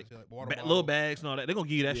that, like little bags and all that. They're gonna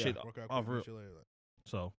give you that shit off real.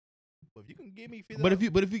 So, but if you can give me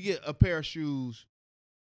 $50, but if you get a pair of shoes,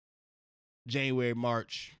 January,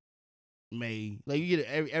 March, May, like you get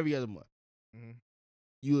it every other month,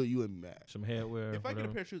 you wouldn't be mad. Some headwear. If I get a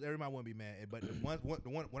pair of shoes every month, I wouldn't be mad. But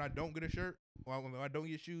when I don't get a shirt, or when I don't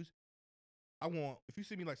get shoes, I want, if you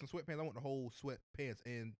see me like some sweatpants, I want the whole sweatpants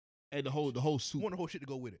and the whole suit. I want the whole shit to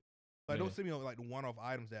go with it. Like don't send me on like the one-off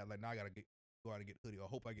items that like now I gotta go out and get the hoodie. I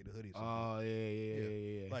hope I get the hoodie. Oh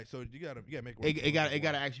yeah. Like so you gotta make it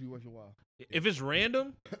gotta actually be worth your while. If it's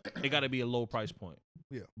random, it gotta be a low price point.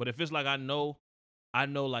 Yeah. But if it's like I know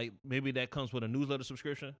like maybe that comes with a newsletter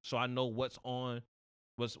subscription, so I know what's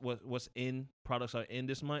in products are in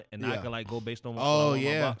this month, and I can like go based on my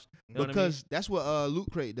box. You know because that's what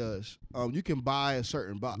Loot Crate does. You can buy a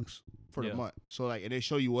certain box. for the month. So like, and they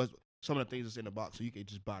show you what some of the things that's in the box, so you can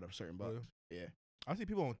just buy the certain box. Yeah. I see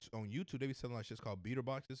people on YouTube. They be selling like shit's called beater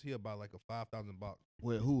boxes. He about like a 5,000 box.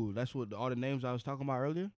 Wait, who? That's what all the names I was talking about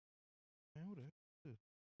earlier. Man, what the heck is this?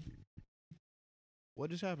 What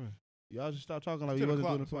just happened? Y'all just stopped talking like 10 you wasn't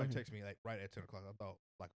o'clock. doing the Somebody phone. text me like right at 10 o'clock. I thought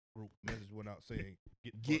like a group message went out saying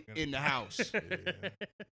Get in the house. Yeah.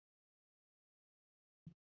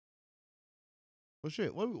 Well,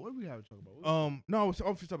 shit. What we have to talk about? No, I was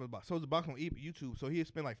talking about the box. So it's a box on YouTube. So he had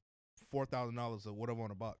spent like $4,000 or whatever on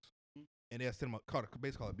the box, and they send him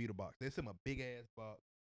basically called a beater box. They send him a big ass box,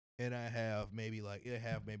 and I have maybe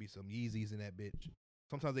some Yeezys in that bitch.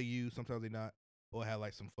 Sometimes they use, sometimes they not, or have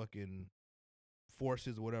like some fucking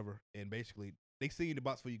forces or whatever. And basically, they send you the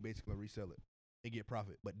box for you, basically resell it. They get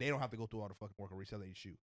profit, but they don't have to go through all the fucking work and resell your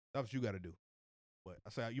shoe. That's what you got to do. But I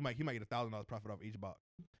say he might get $1,000 profit off each box.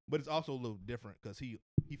 But it's also a little different because he's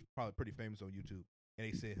probably pretty famous on YouTube, and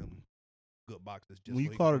they send him good boxes. Just When so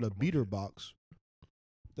you he called can it a promote beater shit. box, I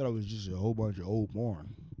thought it was just a whole bunch of old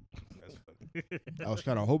porn. That's funny. I was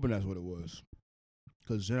kind of hoping that's what it was,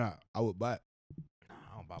 because then I would buy it. Nah,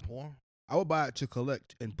 I don't buy porn. I would buy it to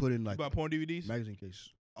collect and put in You like buy porn DVDs? magazine cases.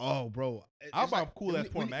 Oh, bro, I'll it's buy like- cool ass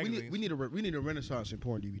porn we magazines. need a renaissance in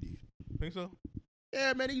porn DVD. Think so?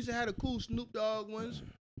 Yeah, man, they used to have the cool Snoop Dogg ones.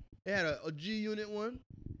 They had a G Unit one.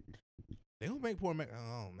 They don't make porn.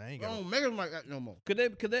 Oh man, I ain't I got don't make them like that no more. Could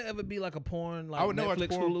there ever be like a porn like I would know it's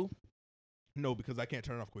Netflix, porn. Hulu? no because I can't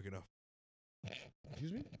turn it off quick enough.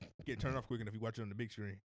 Excuse me? Can't turn it off quick enough if you watch it on the big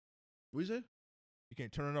screen. What you say? You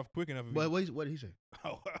can't turn it off quick enough. If What did he say?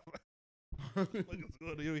 Oh,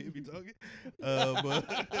 you hear me talking?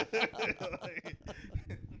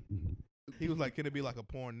 But he was like, "Can it be like a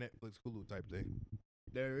porn Netflix Hulu type thing?"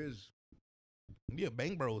 There is. Yeah,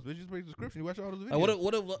 Bang Bros. Bitch, just read the description. You watch all those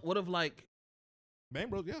videos. Like, what if like Bang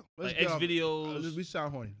Bros? Yeah. Like get X off- videos? We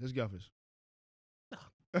sound horny. Let's get off this.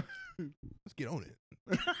 Let's get on it.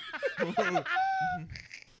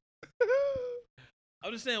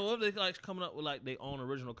 I'm just saying, what if they like coming up with like their own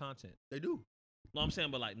original content? They do. No, I'm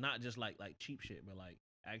saying, but like not just like cheap shit, but like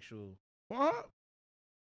actual. Pornhub.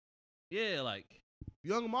 Yeah, like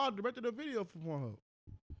Young Ma directed a video for Pornhub.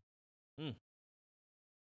 Mm.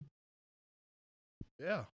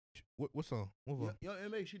 Yeah. What song? What song? Young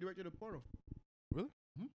M.A. She directed a porno.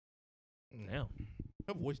 damn.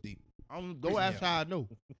 Her voice deep. Go ask how I know.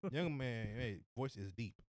 Young man, hey, voice is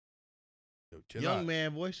deep. Yo, chill Young out.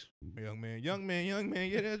 man voice. Young man.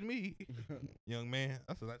 Yeah, that's me. Young man.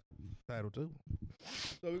 That's a title too.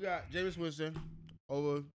 So we got Jameis Winston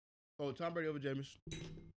over. Oh, Tom Brady over Jameis.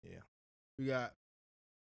 Yeah. We got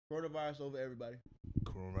coronavirus over everybody.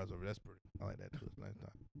 Coronavirus over. That's pretty. I like that too. It's a nice time.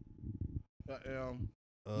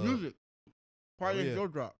 Music. Party oh, Next yeah. Door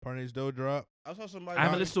drop. Party Next Door drop. I saw somebody. I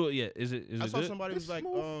haven't listened to it yet. Is it I saw good? somebody It's was like,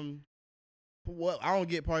 smooth. well, I don't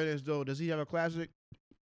get Party Next Door. Does he have a classic?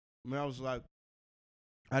 I mean, I was like,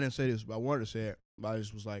 I didn't say this, but I wanted to say it. But I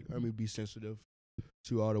just was like, let me be sensitive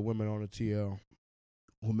to all the women on the TL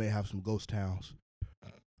who may have some ghost towns. I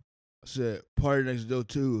said, Party Next Door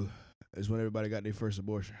 2 is when everybody got their first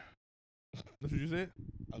abortion. That's what you said?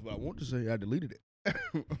 That's what I wanted to say. I deleted it.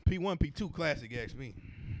 P1, P2 classic, ask me.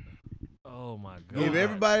 Oh my god. Gave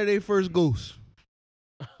everybody their first ghost.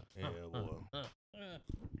 Yeah, well. I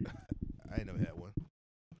ain't never had one.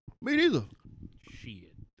 Me neither.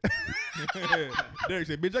 Shit. Derek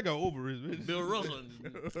said, bitch, I got ovaries, bitch. Bill Russell.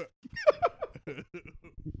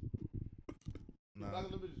 Nah,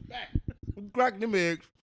 Cracking them eggs.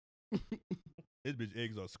 this bitch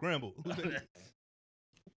eggs are scrambled.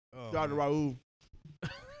 Oh, Shout out to man. Raul.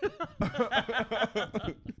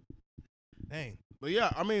 Dang. But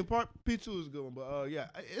yeah, I mean, part P2 is a good one. But yeah,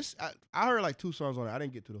 I heard like 2 songs on it. I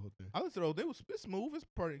didn't get to the whole thing. I listened to those. It's smooth. It's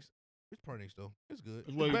party next though. It's good.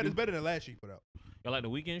 It's what you It's do. better than last year he put out. Y'all like the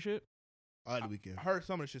weekend shit? I like the weekend. I heard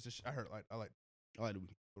some of the shit. I like I like the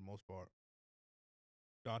weekend. for the most part.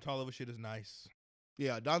 Don Toliver shit is nice.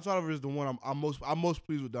 Yeah, Don Toliver is the one I'm most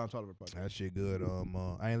pleased with Don Toliver project. That shit good.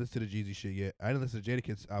 I ain't listened to the Jeezy shit yet. I didn't listen to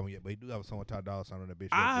Jadakiss album yet, but he do have a song with Ty Dolla $ign on that bitch.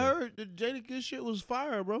 I heard the Jadakiss shit was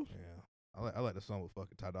fire, bro. Yeah, I like the song with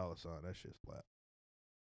fucking Ty Dolla $ign. That shit's flat.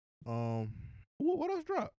 What else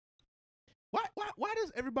dropped? Why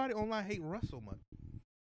does everybody online hate Russ so much?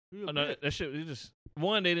 Oh, no, that shit. It just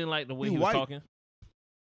one. They didn't like the way He he was white. talking,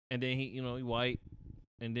 and then he white,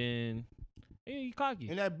 and then he cocky.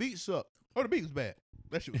 And that beat sucked. Oh, the beat was bad.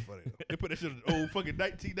 That shit was funny. Though. They put that shit in the old fucking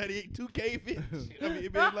 1998 2K fit. I mean,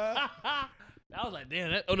 it been live. I was like,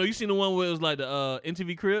 damn. Oh no, you seen the one where it was like the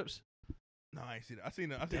MTV Cribs? No, I ain't seen it. I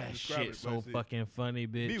seen it. That shit so fucking funny,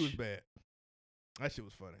 bitch. Beat was bad. That shit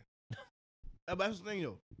was funny. That's the thing,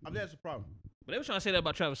 though. I think that's the problem. But they were trying to say that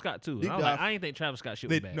about Travis Scott too. And Deep I was like, dive. I ain't think Travis Scott shit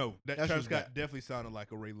was bad. No, that That's Travis just Scott bad. definitely sounded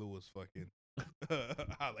like a Ray Lewis fucking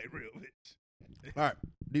highlight reel, bitch. All right,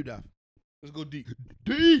 deep dive. Let's go deep.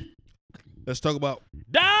 Deep. Let's talk about.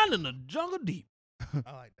 Down in the jungle deep.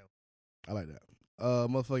 I like that. I like that.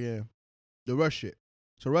 Motherfucking the Rush shit.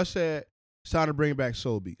 So Rush said it's time to bring back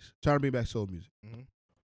soul beats. Time to bring back soul music. Mhm.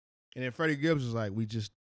 And then Freddie Gibbs was like, we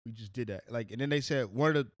just did that. Like, and then they said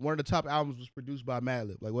one of the top albums was produced by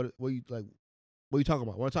Madlib. Like, what you talking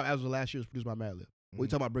about? One of the top albums of last year was produced by Madlib. What you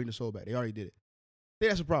talking about? Bring the soul back? They already did it. I think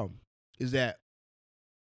that's the problem. Is that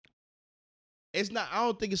it's not. I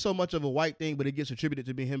don't think it's so much of a white thing, but it gets attributed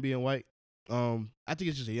to him being white. I think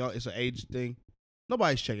it's just it's an age thing.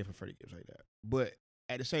 Nobody's checking for Freddie Gibbs like that. But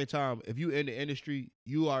at the same time, if you in the industry,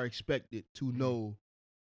 you are expected to know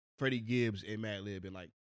Freddie Gibbs and Madlib, and like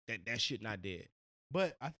that shit not dead.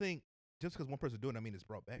 But I think just because one person doing it, I mean it's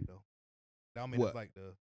brought back though. That don't mean What? it's like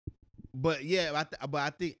the. But yeah, I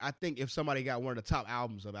think if somebody got one of the top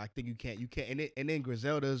albums of it, I think you can't. And then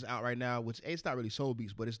Griselda's out right now, which it's not really soul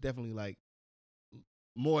beats, but it's definitely like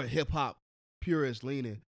more hip hop purist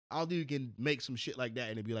leaning. I don't think you can make some shit like that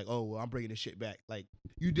and it'd be like, oh, well, I'm bringing this shit back. Like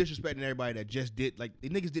you disrespecting everybody that just did. Like the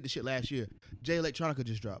niggas did the shit last year. Jay Electronica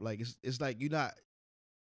just dropped. Like it's like you're not.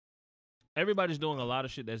 Everybody's doing a lot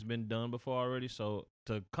of shit that's been done before already. So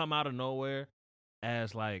to come out of nowhere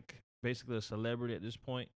as like basically a celebrity at this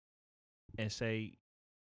point and say,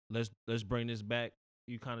 let's bring this back,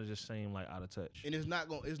 you kind of just seem like out of touch. And it's not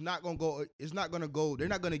gonna go. They're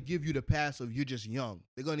not gonna give you the pass of you're just young.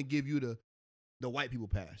 They're gonna give you the white people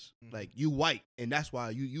pass. Mhm. Like you white, and that's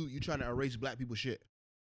why you trying to erase black people shit.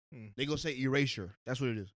 They gonna say erasure. That's what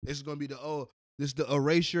it is. This is gonna be this is the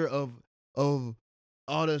erasure of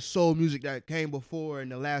all the soul music that came before in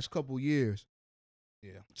the last couple years.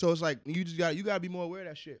 Yeah. So it's like you gotta be more aware of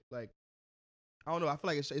that shit. Like I don't know. I feel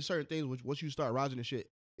like it's certain things which once you start rising and shit,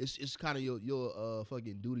 it's kind of your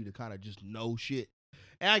fucking duty to kind of just know shit.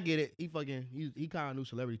 And I get it. He kind of knew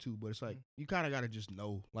celebrity too, but it's like you kind of gotta just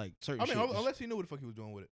know like certain. I mean, shit. unless he knew what the fuck he was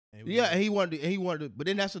doing with it. Yeah, and he wanted to, but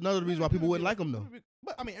then that's another reason why people wouldn't like him though.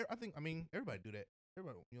 But I mean, everybody do that.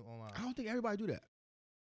 Everybody, online. I don't think everybody do that.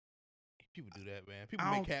 People do that, man. People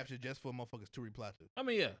I make don't- captions just for motherfuckers to reply to. I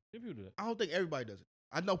mean, yeah, if you do that. I don't think everybody does it.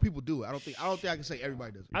 I know people do it. I don't think I can say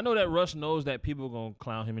everybody does it. I know that Russ knows that people are gonna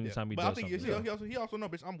clown him Yeah. anytime he But does I think something. he also knows,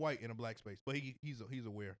 bitch, I'm white in a black space, but he's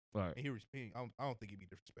aware. Right. And I don't think he'd be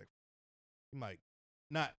disrespectful. He might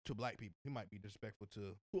not to black people. He might be disrespectful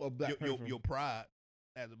to Who a black person? your pride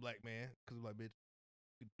as a black man, because like, bitch,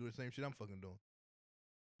 you do the same shit I'm fucking doing.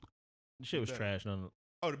 The shit was Better. trash.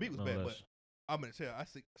 Oh, the beat was bad, but Nonetheless. I'm gonna tell. I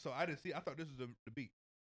see. So I didn't see. I thought this was the beat.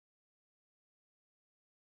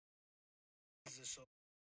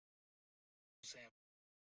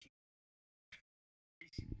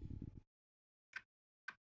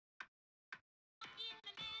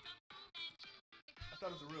 I thought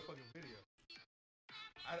it was a real fucking video.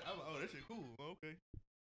 I'm like, oh, this shit cool. Okay.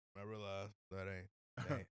 I realized that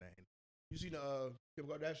ain't. You seen the Kim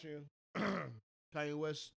Kardashian, Kanye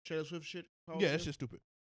West, Taylor Swift shit? Yeah, that's just stupid.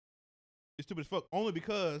 It's stupid as fuck. Only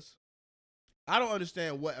because I don't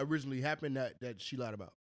understand what originally happened that she lied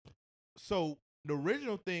about. so the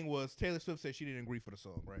original thing was Taylor Swift said she didn't agree for the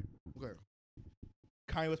song, right? Okay.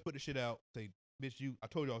 Kanye West put the shit out, say, bitch, I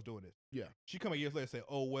told you I was doing this. Yeah. She come a years later and say,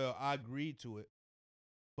 oh well, I agreed to it,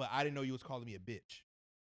 but I didn't know you was calling me a bitch.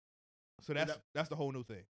 So that's the whole new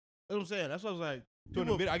thing. That's what I'm saying. That's what I was like. So in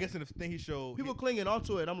the video, I guess in the thing he showed, People clinging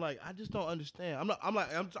onto it. I'm like, I just don't understand.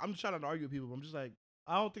 I'm trying to argue with people. But I'm just like,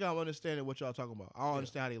 I don't think I'm understanding what y'all talking about. I don't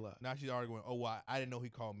understand how they lie. now she's arguing, oh well, I didn't know he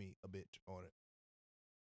called me a bitch on it.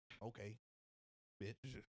 Okay,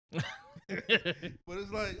 bitch. But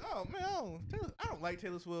it's like, oh man, I don't like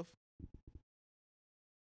Taylor Swift.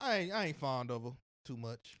 I ain't fond of her too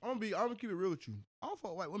much. I'm gonna keep it real with you. I don't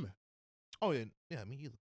fuck white women. Oh yeah, me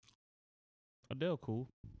either. Adele cool.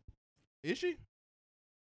 Is she?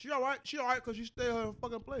 She all right. She all right because she stay in her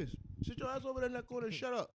fucking place. Sit your ass over there in that corner and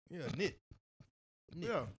shut up. Yeah, knit.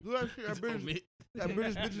 Yeah, do that shit. That British, Omit. that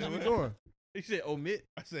British bitches be doing. He said omit.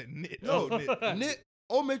 I said knit. No, Oh, knit. knit.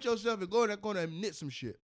 Omit yourself and go in that corner and knit some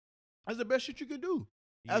shit. That's the best shit you can do.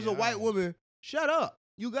 As Yeah, a I white don't- woman, shut up.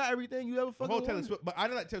 You got everything you ever The fucking whole Taylor wanted. Swift, but I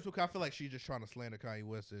didn't like Taylor Swift 'cause I feel like she's just trying to slander Kanye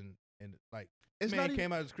West and like It's man not even,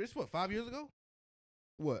 came out as Chris, what, 5 years ago?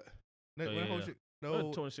 what? That, Oh, when the whole yeah. shit,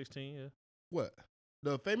 2016, yeah. What?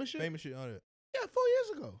 The famous shit? famous shit on it. Yeah, 4 years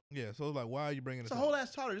ago. Yeah, so it's like, why are you bringing It's this a up? whole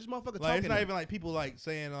ass title. This motherfucker Like, talking. it's not now. even like people like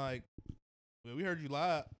saying like, well, we heard you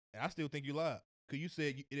lied, and I still think you lied because you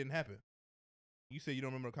said it didn't happen. You said you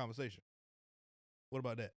don't remember the conversation. What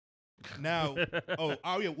about that? Now,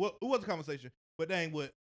 oh yeah, what it was a conversation, but that ain't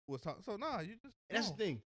what was talking. So nah, you just That's no. the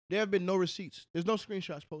thing. There have been no receipts. There's no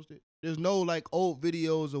screenshots posted. There's no like old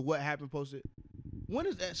videos of what happened posted. When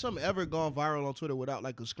has that something ever gone viral on Twitter without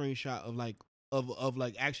like a screenshot of like of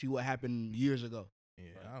like actually what happened years ago? Yeah,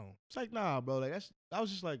 I don't. It's like nah, bro. Like I was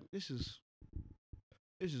just like this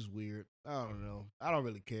is weird. I don't know. I don't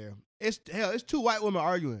really care. It's two white women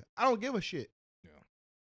arguing. I don't give a shit.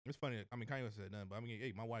 It's funny. I mean, Kanye said nothing, but I mean,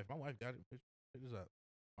 hey, my wife got it. Check this out.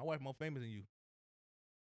 My wife more famous than you.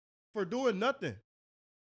 For doing nothing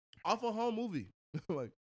off a home movie. Like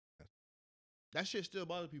that shit still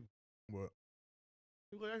bothers people. What?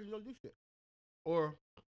 People actually don't do shit, or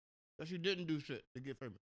that she didn't do shit to get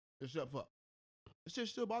famous, except for it shit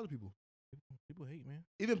still bothers people. People hate, man.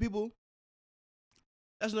 Even people.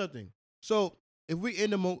 That's another thing. So if we in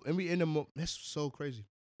the that's so crazy.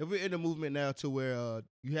 If we're in the movement now to where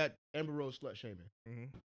you had Amber Rose slut shaming. Mm-hmm.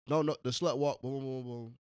 No, the slut walk, boom, boom, boom,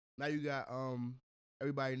 boom. Now you got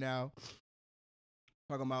everybody now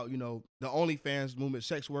talking about, you know, the OnlyFans movement,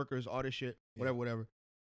 sex workers, all this shit, whatever.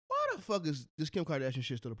 Why the fuck is this Kim Kardashian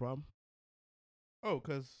shit still a problem? Oh,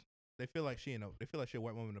 because they feel like she a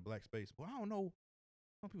white woman in a black space. Well, I don't know.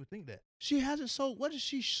 Some people think that. She hasn't sold. What has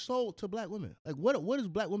she sold to black women? Like what is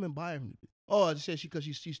black women buying? Oh, I just said because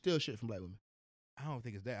she steals shit from black women. I don't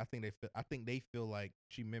think it's that. I think they feel like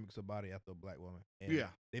she mimics a body after a black woman. And Yeah.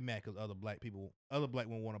 They mad because other black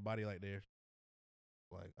women want a body like theirs.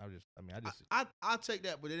 Like I'll take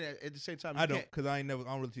that, but then at the same time, I don't, because I don't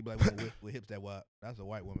really see black women with hips that wide. That's a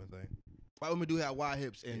white woman thing. White women do have wide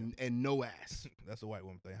hips and no ass. That's a white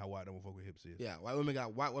woman thing. How wide them fucking hips is. Yeah, white women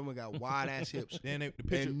got wide ass hips. Then the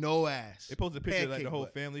picture, and no ass. They posted a picture of like the whole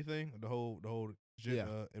butt. family thing, the whole shit,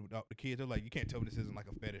 and without the kids. They're like, you can't tell me this isn't like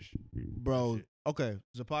a fetish. Bro, Shit. okay.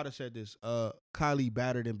 Zapata said this. Kylie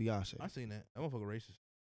better than Beyonce. I seen that. That motherfucker racist.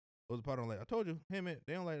 It was a part on like, I told you, him and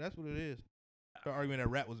they don't like. That's what it is. Start arguing that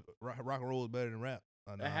rock and roll was better than rap.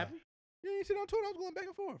 That happened? Yeah, you see on Twitter, I was going back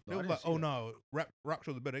and forth. No, They I was didn't like, see oh that. no, rock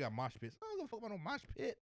shows are better. They got mosh pits. I don't give a fuck about no mosh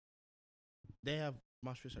pit. They have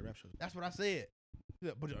mosh pits at rap shows. That's what I said.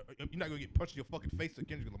 Yeah, but you're not gonna get punched in your fucking face to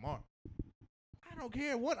Kendrick Lamar. I don't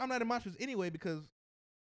care what. I'm not in mosh pits anyway because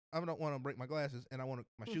I don't want to break my glasses and I want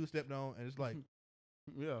my shoes stepped on and it's like,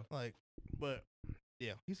 Yeah. like, but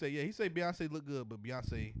yeah, he said Beyonce look good, but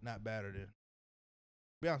Beyonce not better than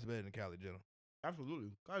Beyonce better than Kylie Jenner.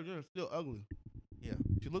 Absolutely. Kylie Jenner's still ugly. Yeah,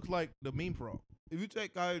 she looks like the meme frog. If you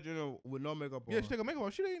take Kylie Jenner with no makeup on, Yeah, she take her makeup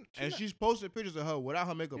off. she's posted pictures of her without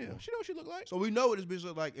her makeup yeah, on. she know what she look like. So we know what this bitch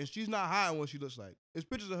look like, and she's not hiding what she looks like. It's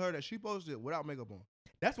pictures of her that she posted without makeup on.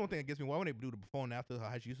 That's one thing that gets me. Why when they do the before and after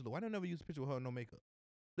how she used to look? Why don't they never use a picture of her with no makeup?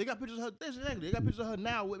 They got pictures of her. Exactly. They got pictures of her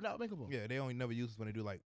now without makeup on. Yeah, they only never use this when they do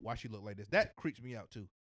like why she look like this. That creeps me out too.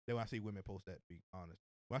 Then when I see women post that, to be honest.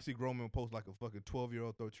 When I see grown men post like a fucking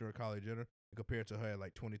 12-year-old, 13-year-old Kylie Jenner and compare it to her at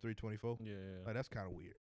like 23, 24, Yeah. like that's kind of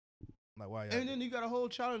weird. Like why? And then you got a whole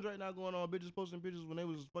challenge right now going on. Bitches posting pictures when they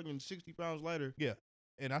was fucking 60 pounds lighter. yeah,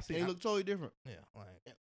 and I see. They look totally different. Yeah,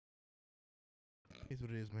 like it's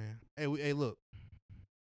what it is, man. Hey, look,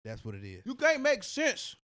 that's what it is. You can't make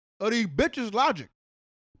sense of these bitches' logic.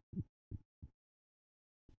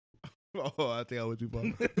 Oh, I think I went too far.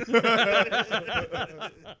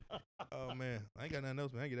 Oh man, I ain't got nothing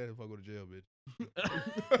else, man. I ain't get that if I go to jail, bitch.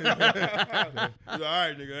 All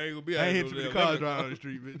right, nigga, I ain't gonna be out I ain't here hit you no with the damn car car driving on the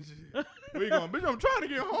street, bitch. Where you going, bitch? I'm trying to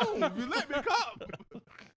get home. If you let me, cop.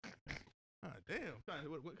 Damn.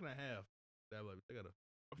 What can I have? I got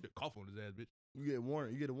a cough on his ass, bitch. You get a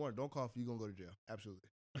warrant. You get a warrant. Don't cough. You gonna go to jail. Absolutely.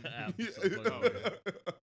 Absolutely.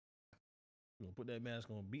 You gonna put that mask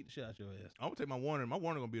on, beat the shit out your ass. I'm gonna take my warning. My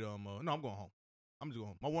warning gonna be no, I'm going home. I'm just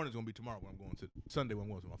going. My warning's gonna be tomorrow when I'm going to Sunday when I'm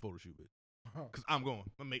going to my photo shoot, bitch. Cause I'm going.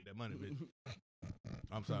 I'm gonna make that money, bitch.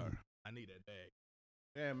 I'm sorry. I need that bag.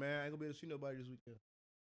 Yeah, man, I ain't gonna be able to see nobody this weekend.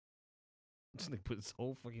 This nigga put his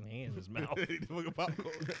whole fucking hand in his mouth. Fucking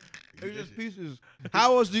popcorn. It's just pieces.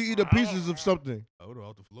 How else do you eat the pieces of something? Hold on,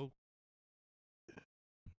 off the floor.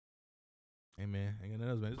 Hey man, ain't got nothing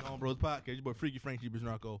else, man. This is Home Bros Podcast. Your boy Freaky Frank, G-Biz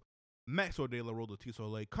Narco, Maxwell De La Rosa, T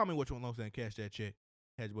Soleil. Call me what you want, long and cash that check.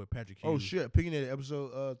 Had your boy Patrick Hughes. Oh shit! Opinionated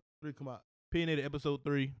episode 3 come out, Opinionated episode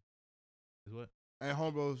 3 is what? and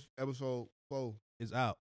Homebros episode 4 Is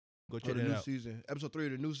out. Go of check the that new out. season. Episode 3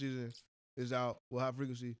 of the new season is out. We'll have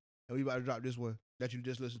frequency, and we about to drop this one that you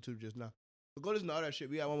just listened to just now. But go listen to all that shit.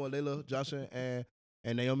 We got one with Layla Johnson and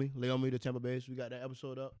Naomi, the Tampa Bay. We got that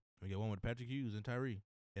episode up. We got one with Patrick Hughes and Tyree.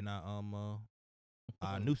 And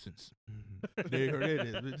Nuisance. There it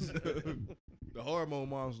is, bitch. The hormone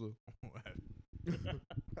monster.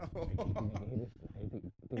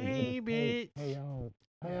 Hey, bitch. Hey y'all,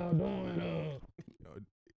 how y'all doing?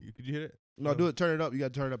 Could you hear that? No, do it. Turn it up. You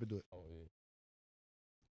got to turn it up and do it. Oh, yeah.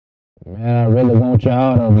 Man, I really want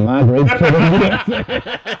y'all to migrate to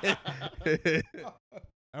the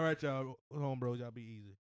All right, y'all. Home bros, y'all be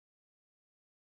easy.